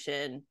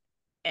manipulation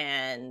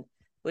and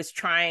was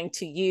trying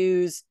to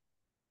he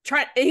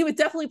was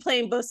definitely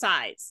playing both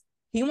sides.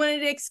 He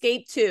wanted to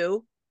escape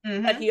too,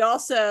 but he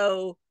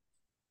also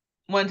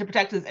wanted to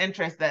protect his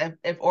interest, that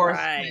if Oris'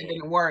 plan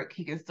didn't work,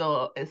 he could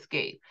still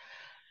escape.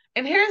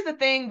 And here's the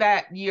thing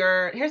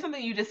here's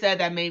something you just said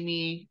that made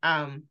me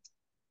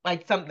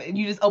like something,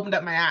 you just opened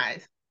up my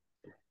eyes.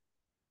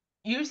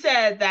 You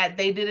said that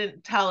they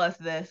didn't tell us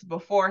this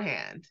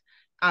beforehand.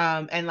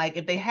 And like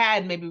if they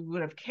had, maybe we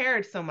would have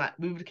cared so much.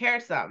 We would have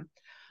cared some.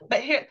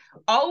 But here,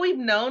 all we've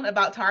known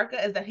about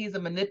Tarka is that he's a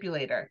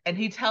manipulator and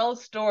he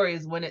tells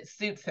stories when it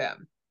suits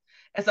him.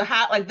 And so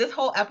how, like, this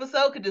whole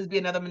episode could just be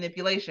another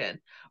manipulation,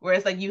 where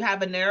it's like you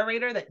have a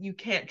narrator that you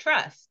can't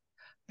trust,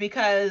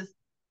 because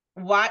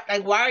why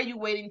are you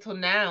waiting till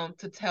now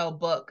to tell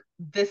Book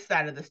this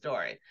side of the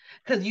story?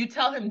 Because you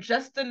tell him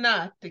just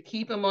enough to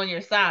keep him on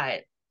your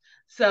side.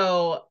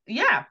 So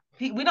yeah,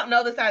 we don't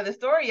know the side of the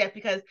story yet,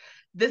 because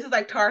this is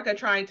like Tarka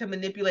trying to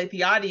manipulate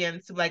the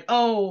audience to be like,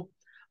 oh,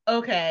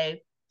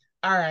 okay,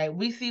 all right,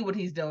 we see what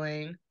he's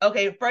doing.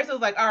 Okay, first it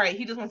was like, all right,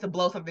 he just wants to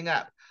blow something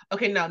up.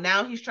 Okay, no,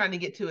 now he's trying to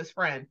get to his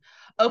friend.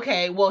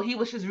 Okay, well, he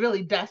was just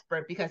really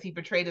desperate because he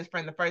betrayed his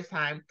friend the first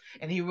time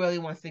and he really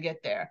wants to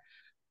get there.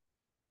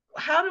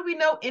 How do we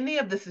know any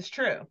of this is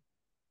true?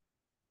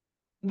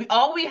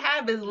 All we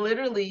have is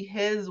literally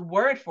his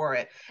word for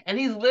it. And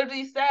he's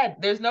literally said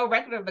there's no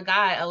record of the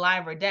guy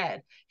alive or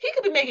dead. He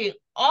could be making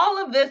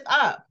all of this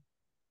up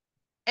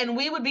and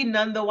we would be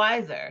none the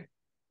wiser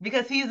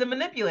because he's a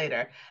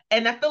manipulator.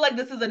 And I feel like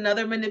this is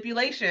another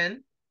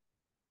manipulation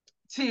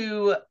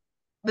to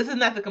this is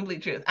not the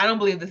complete truth. I don't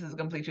believe this is the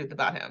complete truth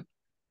about him.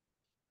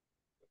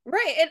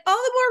 Right. And all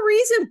the more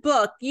reason,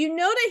 Book, you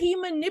know that he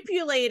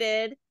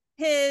manipulated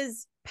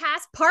his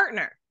past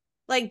partner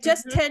like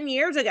just 10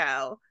 years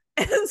ago.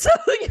 And so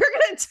you're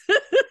going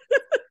to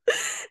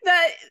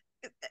that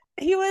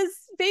he was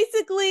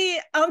basically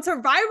on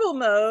survival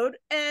mode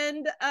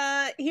and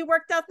he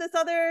worked out this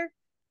other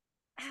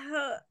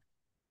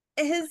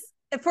his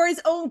for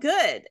his own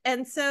good.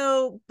 And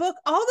so, Book,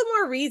 all the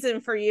more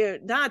reason for you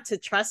not to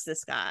trust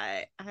this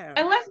guy.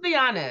 And let's be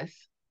honest,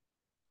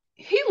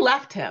 he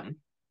left him.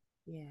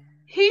 Yeah.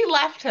 He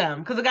left him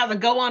because the guy's like,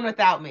 go on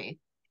without me.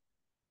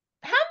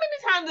 How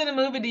many times in a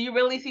movie do you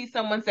really see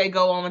someone say,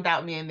 go on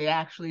without me, and they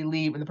actually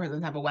leave and the person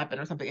doesn't have a weapon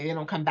or something and they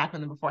don't come back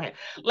from them beforehand?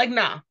 Like,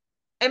 nah.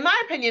 In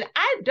my opinion,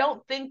 I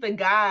don't think the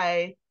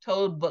guy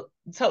told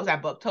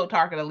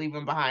Tarka to leave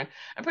him behind.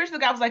 I'm pretty sure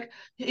the guy was like,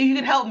 you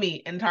can help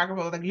me. And Tarka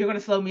was like, you're going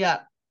to slow me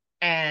up.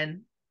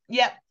 And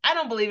yep, I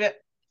don't believe it.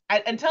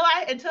 Until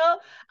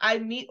I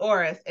meet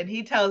Oris and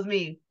he tells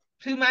me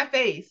to my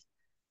face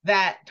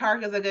that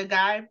Tarka's a good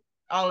guy,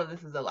 all of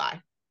this is a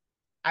lie.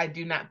 I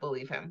do not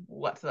believe him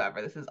whatsoever.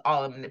 This is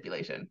all a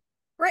manipulation.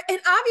 Right. And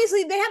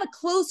obviously they had a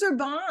closer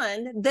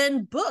bond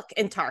than Book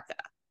and Tarka.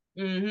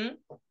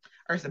 Mm-hmm.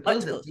 Or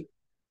supposedly.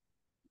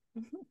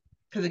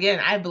 Because again,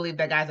 I believe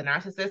that guy's a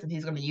narcissist and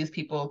he's going to use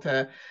people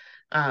to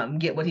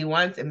get what he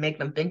wants and make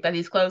them think that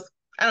he's close.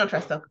 I don't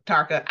trust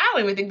Tarka. I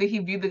don't even think that he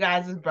viewed the guy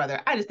as his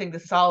brother. I just think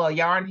this is all a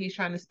yarn he's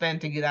trying to spin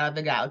to get out of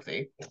the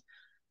galaxy.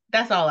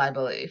 That's all I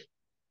believe.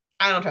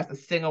 I don't trust a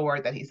single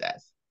word that he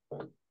says.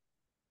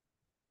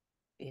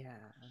 Yeah.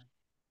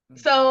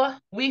 So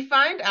we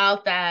find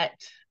out that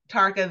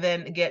Tarka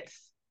then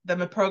gets the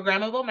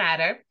programmable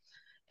matter,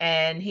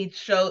 and he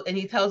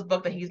tells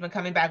Book that he's been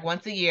coming back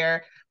once a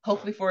year,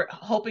 hoping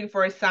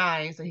for a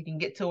sign so he can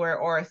get to where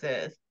Oris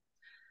is.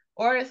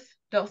 Oris,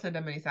 don't send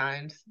him any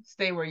signs.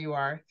 Stay where you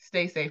are.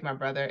 Stay safe, my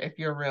brother. If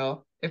you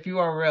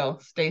are real,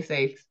 stay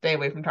safe. Stay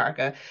away from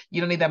Tarka.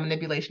 You don't need that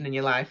manipulation in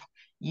your life.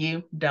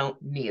 You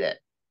don't need it.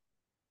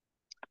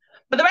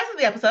 But the rest of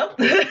the episode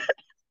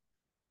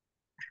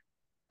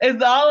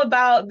is all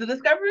about the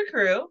Discovery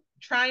crew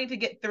trying to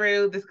get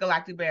through this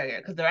galactic barrier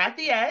because they're at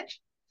the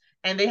edge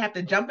and they have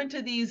to jump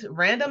into these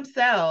random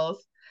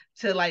cells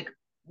to like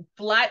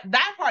fly.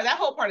 That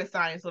whole part of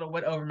science sort of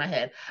went over my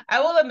head.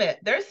 I will admit,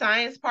 their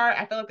science part,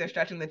 I feel like they're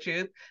stretching the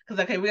truth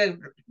because okay, we have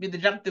to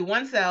jump through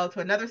one cell to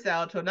another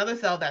cell to another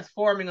cell that's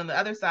forming on the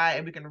other side,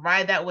 and we can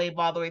ride that wave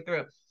all the way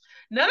through.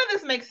 None of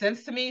this makes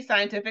sense to me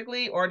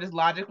scientifically or just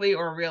logically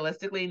or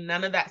realistically.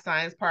 None of that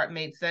science part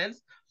made sense.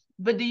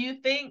 But do you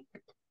think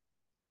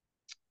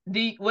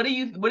what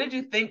did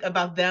you think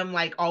about them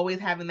like always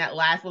having that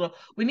last little,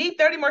 we need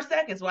 30 more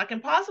seconds, well I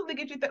can possibly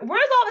get you where's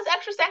all this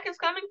extra seconds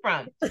coming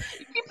from?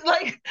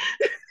 Like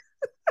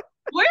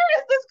where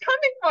is this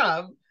coming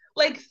from?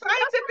 Like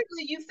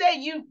scientifically you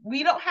say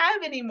we don't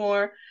have any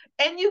more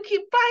and you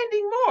keep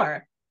finding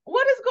more.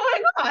 What is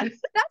going on?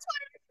 That's why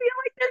I feel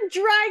like they're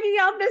dragging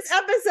out this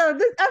episode.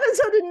 This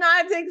episode did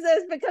not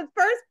exist because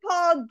first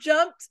Paul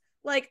jumped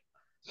like,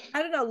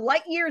 I don't know,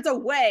 light years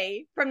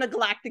away from the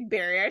galactic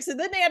barrier. So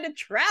then they had to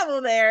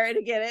travel there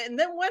to get it. And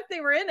then once they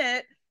were in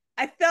it,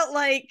 I felt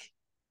like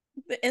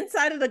the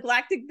inside of the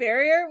galactic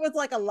barrier was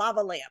like a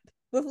lava lamp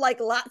with like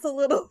lots of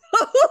little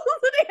bubbles.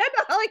 And they had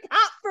to like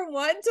hop from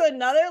one to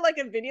another like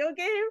a video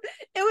game.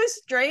 It was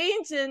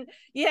strange and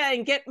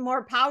get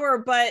more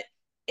power. But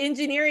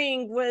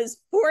engineering was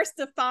forced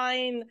to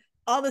find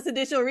all this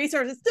additional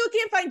resources. Still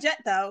can't find Jet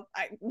though.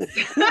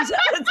 Jet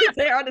is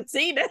there on the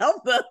scene to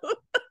help them.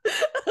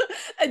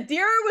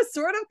 Adira was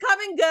sort of come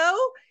and go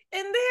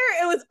in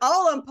there. It was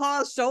all on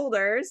Paul's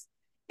shoulders.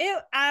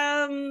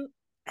 I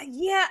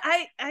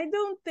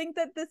don't think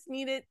that this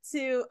needed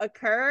to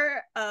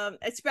occur,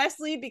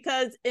 especially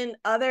because in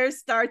other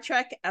Star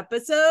Trek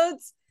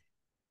episodes,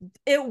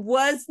 it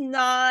was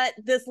not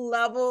this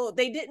level.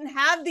 They didn't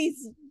have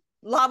these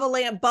lava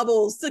lamp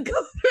bubbles to go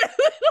through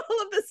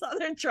all of this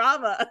other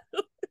trauma.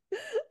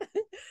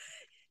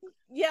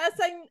 Yes,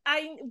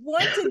 I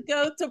want to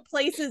go to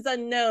places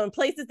unknown,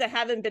 places that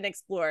haven't been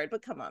explored,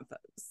 but come on,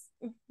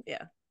 folks.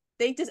 Yeah,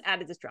 they just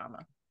added this drama.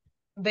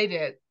 They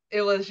did.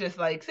 It was just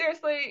like,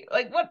 seriously,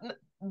 like what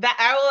that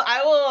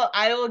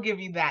I will give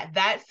you that.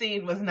 That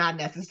scene was not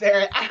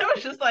necessary. I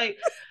was just like,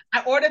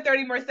 I ordered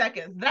 30 more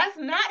seconds. That's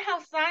not how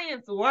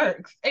science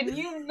works. And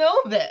you know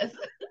this.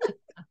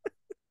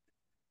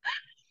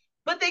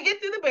 But they get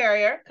through the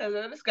barrier because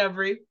of the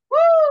Discovery.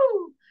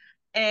 Woo!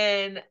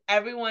 and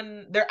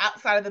they're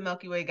outside of the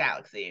Milky Way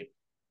galaxy.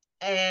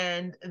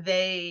 And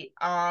they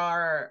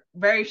are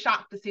very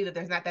shocked to see that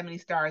there's not that many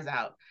stars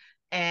out.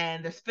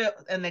 And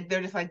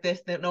they're just like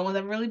this, that no one's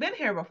ever really been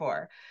here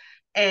before.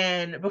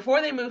 And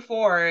before they move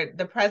forward,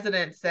 the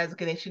president says,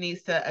 okay, she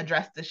needs to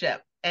address the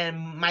ship. And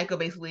Michael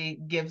basically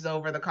gives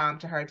over the comm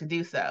to her to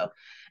do so.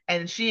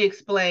 And she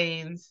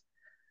explains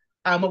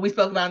what we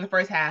spoke about in the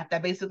first half,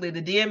 that basically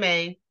the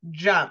DMA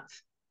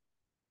jumped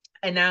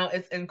and now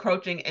it's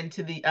encroaching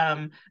into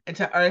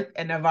Earth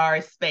and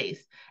Navarre's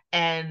space.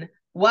 And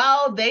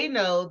while they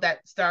know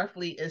that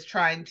Starfleet is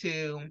trying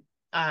to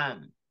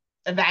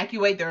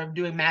evacuate, they're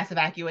doing mass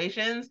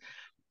evacuations,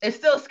 it's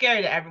still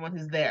scary to everyone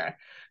who's there.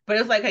 But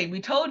it's like, hey,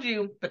 we told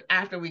you, but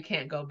after we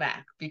can't go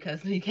back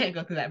because you can't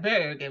go through that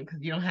barrier again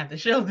because you don't have the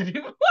shields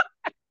anymore.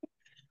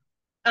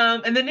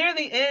 And then near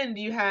the end,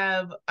 you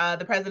have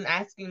the president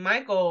asking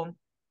Michael,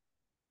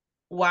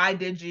 why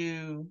did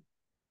you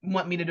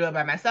want me to do it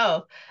by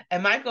myself?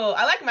 And Michael,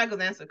 I like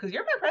Michael's answer, because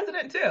you're my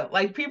president too.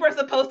 Like, people are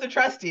supposed to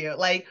trust you.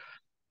 Like,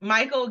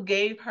 Michael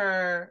gave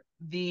her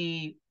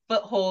the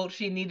foothold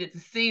she needed to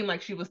seem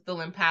like she was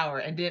still in power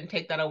and didn't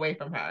take that away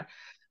from her.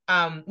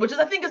 Which is,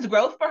 I think, is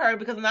growth for her,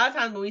 because a lot of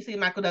times when we see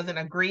Michael doesn't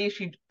agree,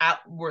 she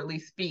outwardly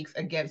speaks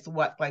against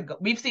what, like,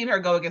 we've seen her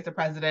go against the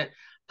president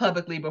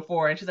publicly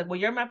before, and she's like, well,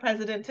 you're my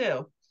president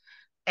too.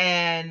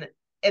 And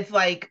it's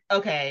like,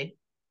 okay,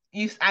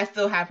 I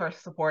still have her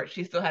support.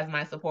 She still has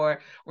my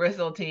support. We're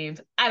still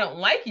teams. I don't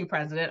like you,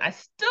 president. I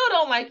still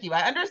don't like you.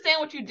 I understand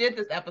what you did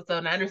this episode,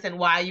 and I understand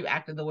why you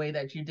acted the way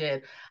that you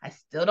did. I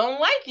still don't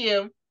like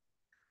you.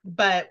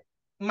 But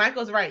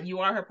Michael's right. You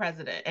are her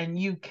president, and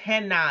you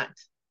cannot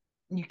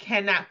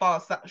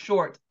fall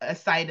short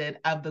sighted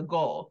of the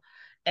goal.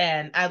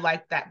 And I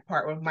like that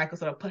part where Michael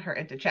sort of put her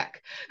into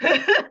check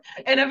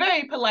in a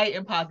very polite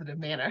and positive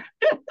manner.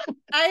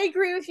 I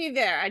agree with you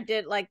there. I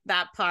did like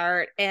that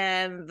part.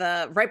 And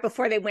right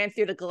before they went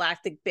through the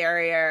galactic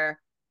barrier,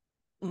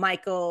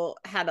 Michael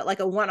had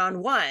like a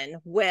one-on-one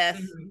with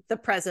the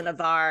president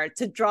of R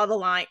to draw the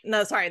line.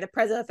 No, sorry, the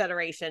president of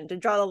Federation, to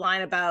draw the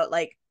line about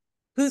like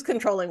who's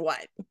controlling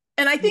what.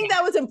 And I think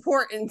that was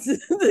important to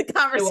the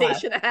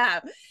conversation to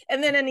have.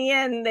 And then in the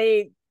end,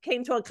 they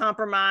came to a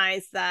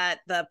compromise that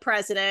the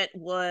president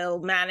will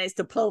manage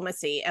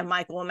diplomacy and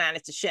Michael will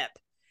manage the ship.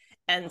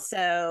 And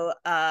so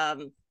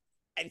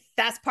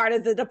that's part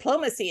of the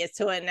diplomacy, is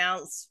to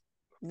announce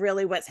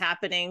really what's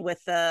happening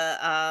with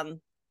the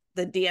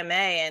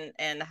DMA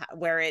and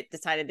where it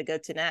decided to go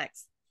to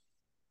next.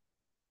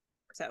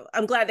 So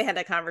I'm glad they had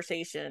that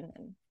conversation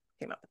and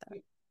came up with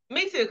that.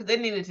 Me too, because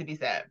it needed to be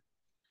said.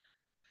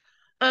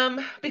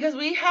 Because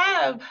we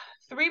have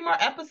 3 more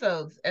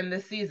episodes in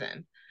this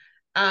season.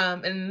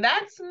 And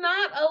that's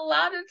not a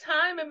lot of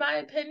time, in my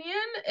opinion,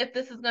 if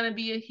this is going to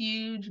be a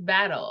huge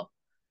battle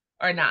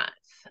or not.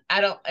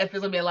 I don't, if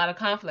there's going to be a lot of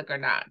conflict or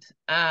not.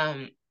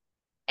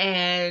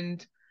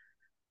 And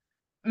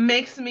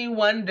makes me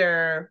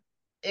wonder,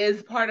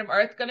 is part of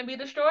Earth going to be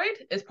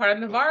destroyed? Is part of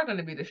Navarre going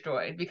to be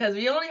destroyed? Because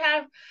we only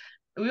have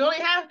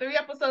 3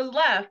 episodes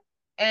left,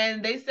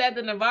 and they said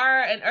that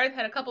Navarre and Earth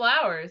had a couple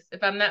hours,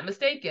 if I'm not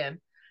mistaken.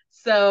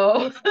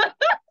 So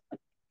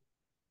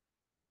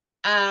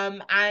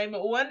I'm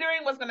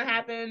wondering what's going to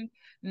happen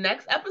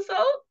next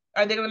episode.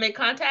 Are they going to make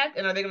contact,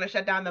 and are they going to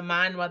shut down the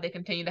mine while they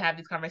continue to have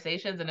these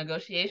conversations and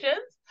negotiations?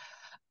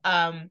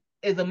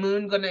 Is the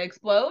moon going to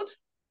explode?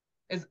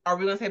 Are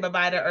we going to say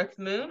bye-bye to Earth's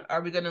moon?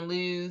 Are we going to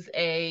lose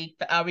a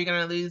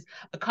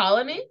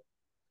colony?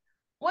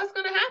 What's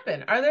going to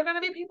happen? Are there going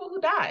to be people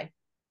who die?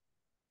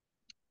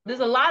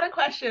 There's a lot of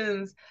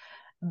questions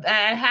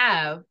that I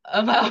have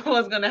about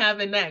what's going to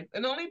happen next.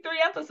 And only 3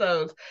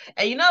 episodes.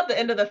 And you know, at the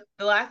end of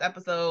the last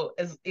episode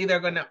is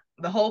either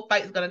the whole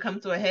fight is going to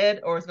come to a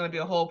head, or it's going to be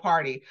a whole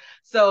party.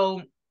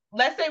 So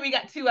let's say we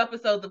got 2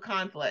 episodes of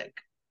conflict.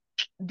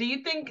 Do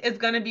you think it's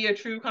going to be a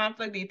true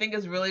conflict? Do you think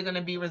it's really going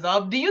to be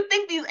resolved? Do you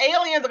think these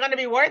aliens are going to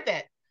be worth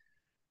it?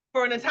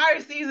 For an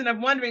entire season of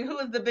wondering who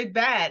is the big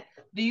bad,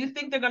 do you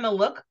think they're going to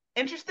look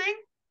interesting?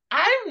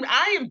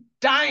 I am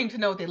dying to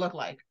know what they look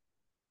like.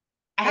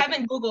 I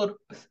haven't Googled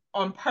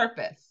on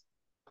purpose.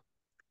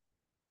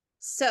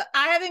 So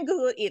I haven't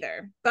Googled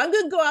either, but I'm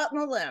going to go out on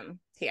a limb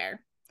here.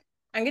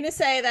 I'm going to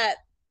say that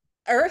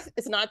Earth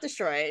is not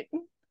destroyed.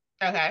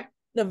 Okay.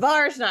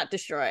 Navarre's not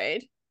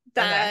destroyed.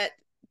 That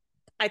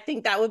I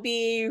think that would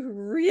be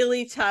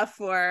really tough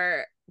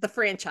for the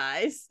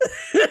franchise.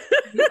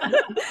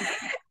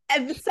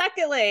 And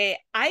secondly,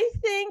 I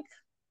think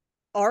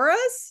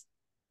Aurus,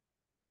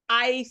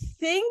 I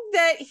think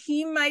that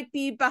he might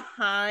be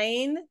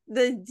behind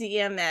the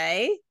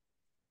DMA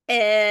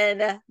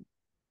and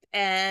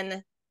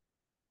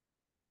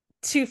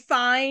to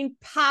find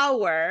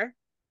power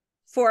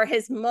for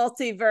his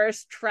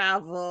multiverse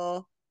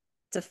travel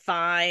to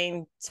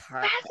find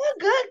Tarkin. That's a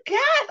good guess.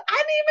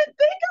 I didn't even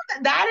think of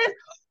that. That is.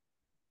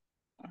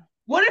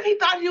 What if he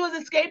thought he was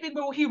escaping,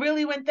 but he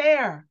really went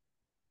there?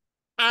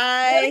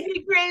 What if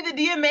he created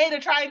the DMA to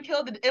try and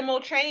kill the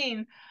Emerald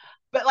Chain,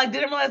 but like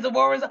didn't realize the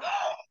war was?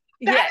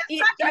 Yeah,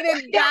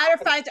 either that or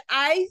find.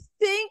 I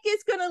think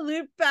it's going to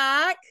loop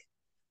back.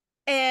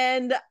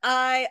 And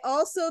I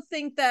also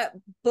think that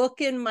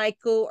Book and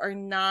Michael are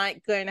not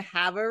going to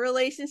have a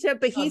relationship,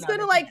 but he's going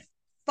to like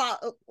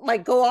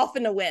go off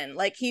in the wind.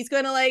 Like he's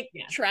going to like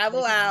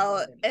travel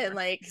out and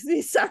like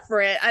be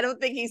separate. I don't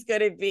think he's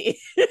going to be.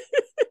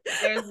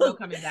 There's no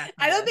coming back.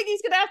 I don't think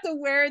he's going to have to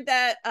wear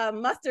that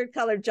mustard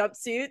colored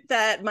jumpsuit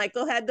that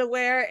Michael had to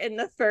wear in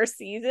the first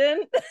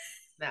season.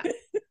 No,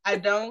 I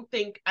don't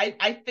think.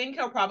 I think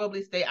he'll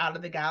probably stay out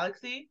of the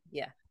galaxy.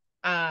 Yeah.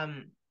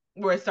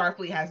 Where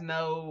Starfleet has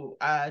no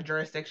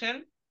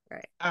jurisdiction.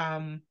 Right.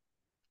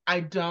 I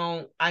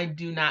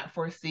do not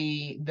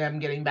foresee them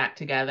getting back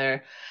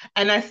together.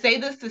 And I say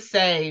that to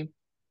say,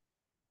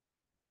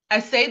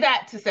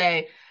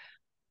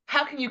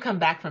 how can you come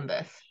back from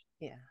this?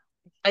 Yeah.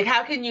 Like,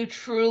 how can you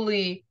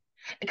truly,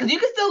 because you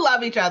can still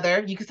love each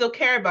other, you can still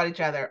care about each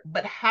other,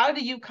 but how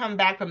do you come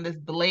back from this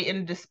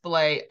blatant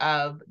display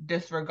of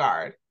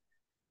disregard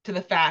to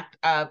the fact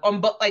of,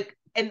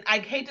 and I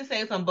hate to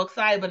say it's on Book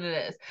side, but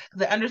it is,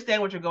 because I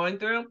understand what you're going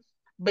through,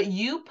 but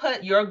you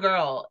put your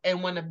girl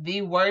in one of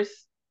the worst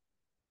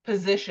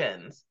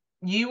positions.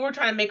 You were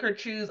trying to make her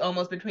choose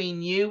almost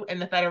between you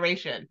and the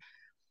Federation.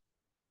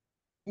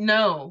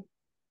 No.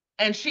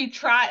 And she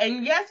tried,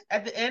 and yes,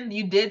 at the end,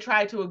 you did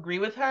try to agree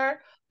with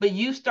her, but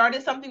you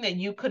started something that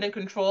you couldn't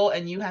control,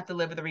 and you have to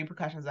live with the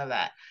repercussions of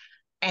that.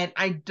 And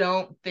I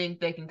don't think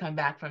they can come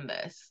back from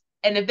this.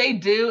 And if they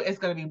do, it's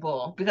going to be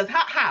bull. Because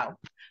how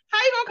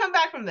are you going to come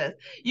back from this?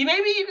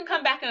 Maybe you can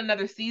come back in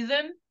another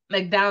season,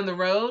 like down the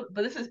road,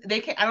 but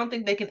I don't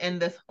think they can end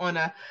this on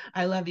a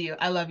I love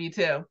you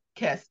too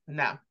kiss.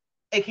 No,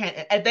 it can't.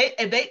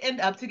 If they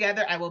end up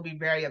together, I will be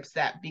very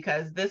upset,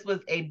 because this was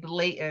a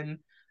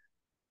blatant.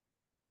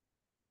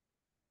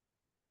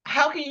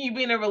 How can you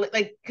be in a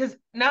relationship? Because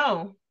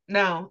no,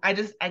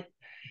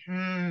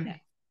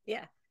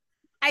 Yeah.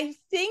 I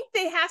think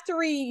they have to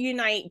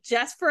reunite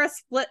just for a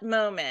split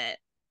moment.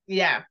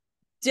 Yeah.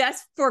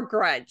 Just for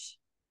Grudge,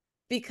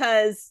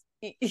 because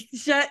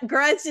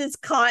Grudge is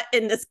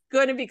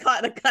going to be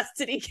caught in a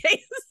custody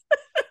case.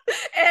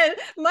 And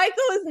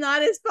Michael is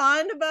not as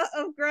fond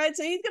of Grudge,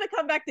 so he's going to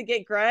come back to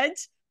get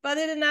Grudge. But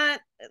other than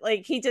that,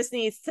 like, he just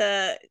needs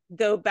to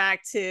go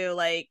back to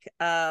like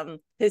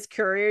his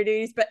courier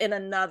duties, but in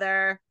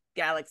another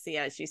galaxy,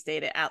 as you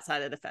stated,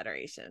 outside of the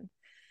Federation.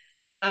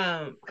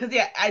 Because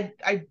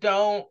I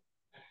don't.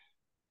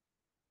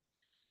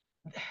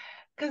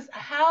 Because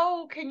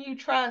how can you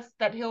trust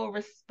that he'll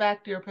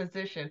respect your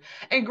position?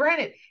 And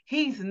granted,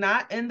 he's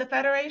not in the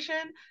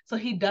Federation, so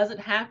he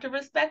doesn't have to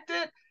respect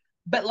it.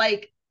 But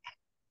like,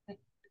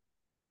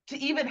 to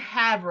even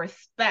have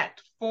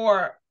respect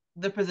for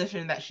the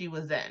position that she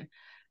was in,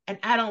 and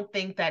I don't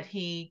think that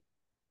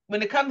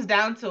when it comes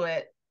down to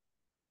it,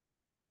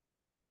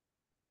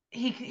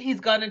 he's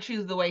gonna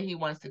choose the way he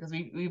wants to, because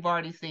we've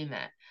already seen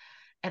that,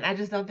 and I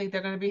just don't think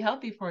they're gonna be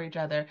healthy for each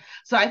other.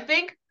 So I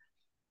think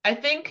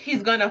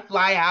he's gonna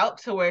fly out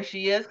to where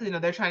she is,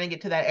 because they're trying to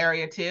get to that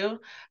area too.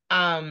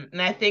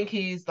 And I think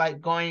he's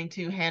like going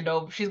to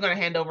she's gonna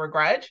hand over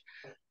Grudge,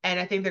 and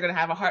I think they're gonna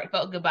have a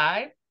heartfelt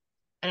goodbye.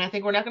 And I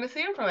think we're not gonna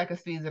see him for like a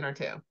season or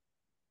two.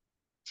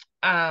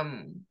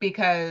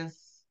 Because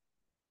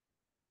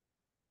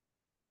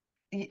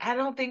I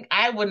don't think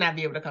I would not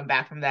be able to come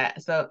back from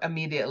that so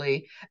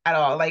immediately at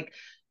all. Like,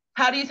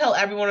 how do you tell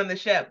everyone on the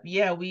ship,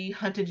 yeah, we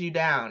hunted you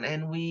down,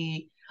 and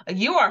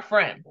you are a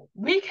friend.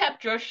 We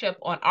kept your ship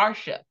on our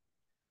ship.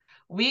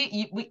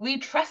 We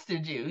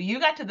trusted you. You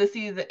got to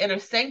see the inner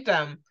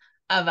sanctum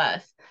of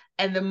us.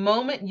 And the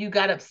moment you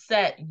got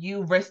upset,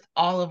 you risked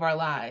all of our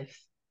lives,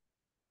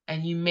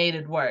 and you made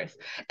it worse.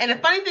 And the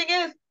funny thing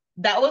is,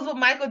 that was what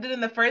Michael did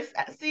in the first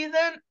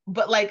season.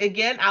 But like,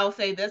 again, I'll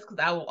say this, because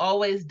I will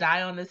always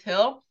die on this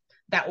hill.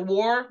 That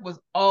war was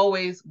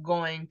always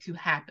going to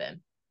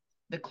happen.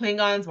 The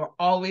Klingons were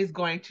always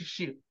going to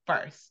shoot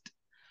first.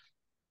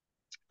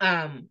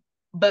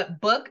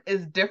 But Book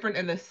is different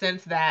in the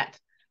sense that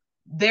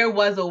there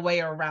was a way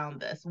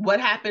around this.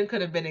 What happened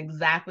could have been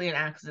exactly an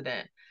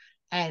accident,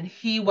 and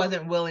he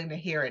wasn't willing to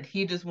hear it.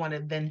 He just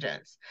wanted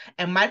vengeance.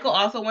 And Michael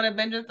also wanted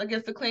vengeance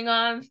against the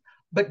Klingons,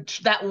 but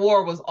that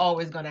war was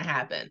always going to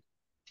happen.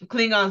 The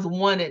Klingons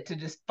wanted to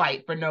just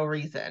fight for no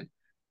reason.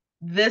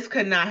 This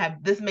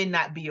may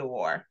not be a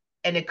war,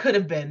 and it could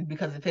have been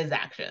because of his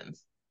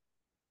actions.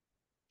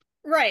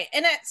 Right.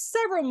 And at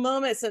several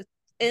moments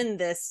in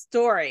this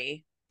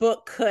story,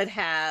 Book could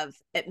have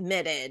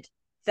admitted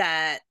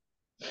that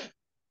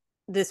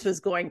this was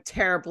going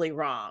terribly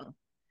wrong.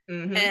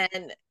 Mm-hmm.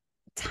 And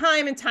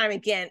time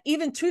again,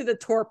 even to the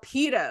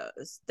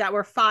torpedoes that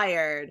were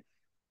fired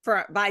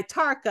by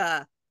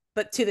Tarka,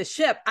 but to the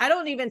ship, I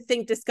don't even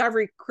think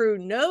Discovery crew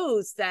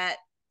knows that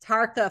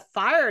Tarka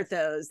fired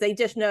those. They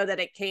just know that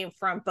it came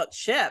from Book's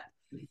ship.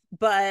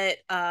 But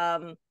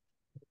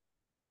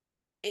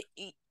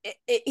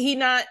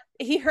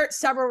he hurt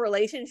several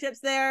relationships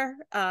there.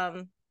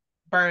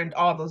 Burned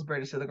all those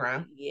bridges to the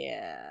ground.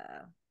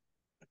 Yeah.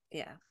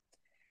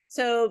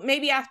 So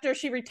maybe after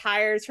she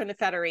retires from the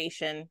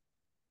Federation,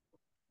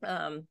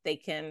 they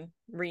can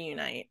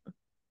reunite.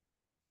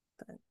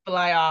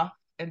 fly off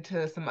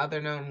into some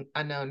other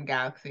unknown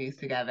galaxies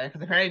together.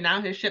 Because apparently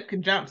now his ship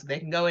can jump, so they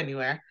can go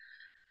anywhere.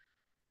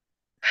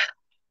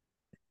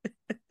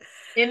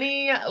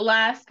 Any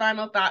last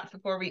final thoughts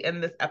before we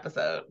end this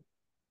episode?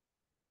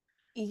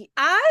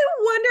 I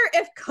wonder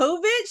if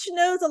Kovich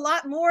knows a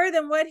lot more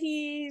than what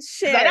he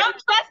Because I shared. don't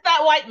trust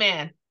that white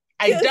man.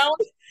 I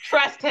don't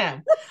trust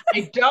him.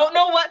 I don't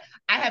know what.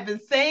 I have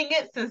been saying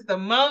it since the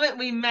moment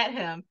we met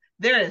him.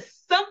 There is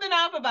something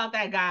off about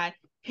that guy.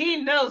 He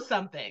knows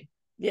something.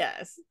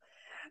 Yes.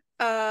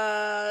 So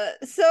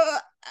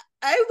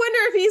I wonder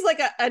if he's like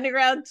an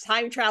underground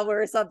time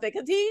traveler or something,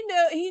 because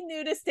he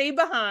knew to stay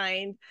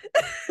behind.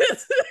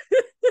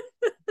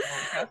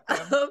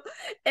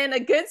 In a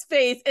good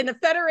space in the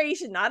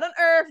Federation, not on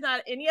Earth,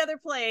 not any other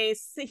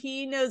place.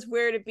 He knows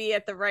where to be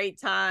at the right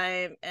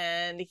time,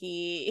 and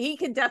he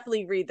can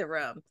definitely read the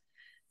room.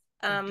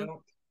 I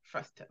don't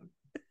trust him.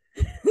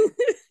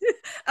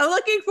 I'm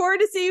looking forward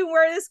to seeing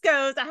where this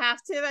goes.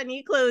 I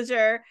need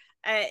closure.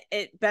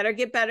 It better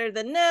get better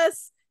than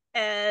this,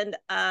 and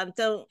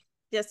don't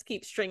just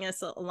keep stringing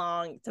us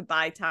along to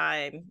buy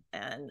time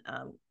and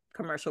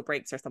commercial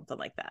breaks or something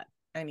like that.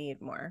 I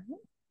need more.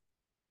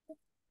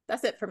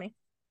 That's it for me.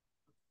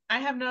 I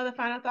have no other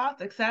final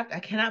thoughts except I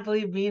cannot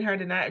believe me and her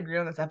did not agree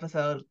on this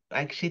episode.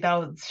 Like she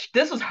thought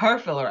this was her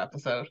filler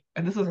episode,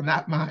 and this was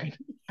not mine.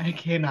 I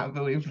cannot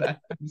believe that.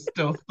 I'm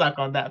still stuck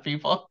on that,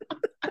 people.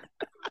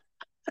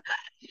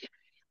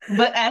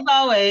 But as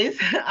always,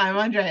 I'm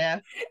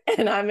Andrea.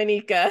 And I'm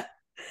Anika.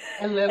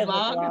 And live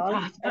long and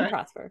prosper. And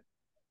prosper.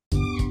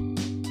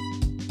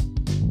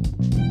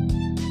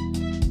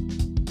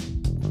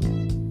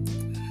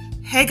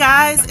 Hey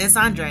guys, it's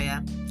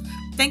Andrea.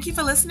 Thank you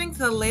for listening to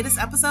the latest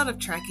episode of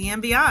Trekkie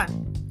and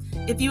Beyond.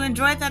 If you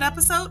enjoyed that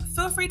episode,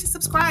 feel free to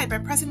subscribe by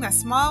pressing that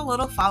small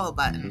little follow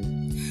button.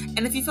 And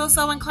if you feel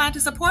so inclined to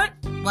support,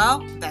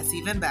 well, that's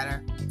even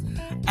better.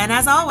 And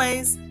as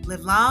always,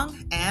 live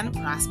long and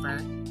prosper.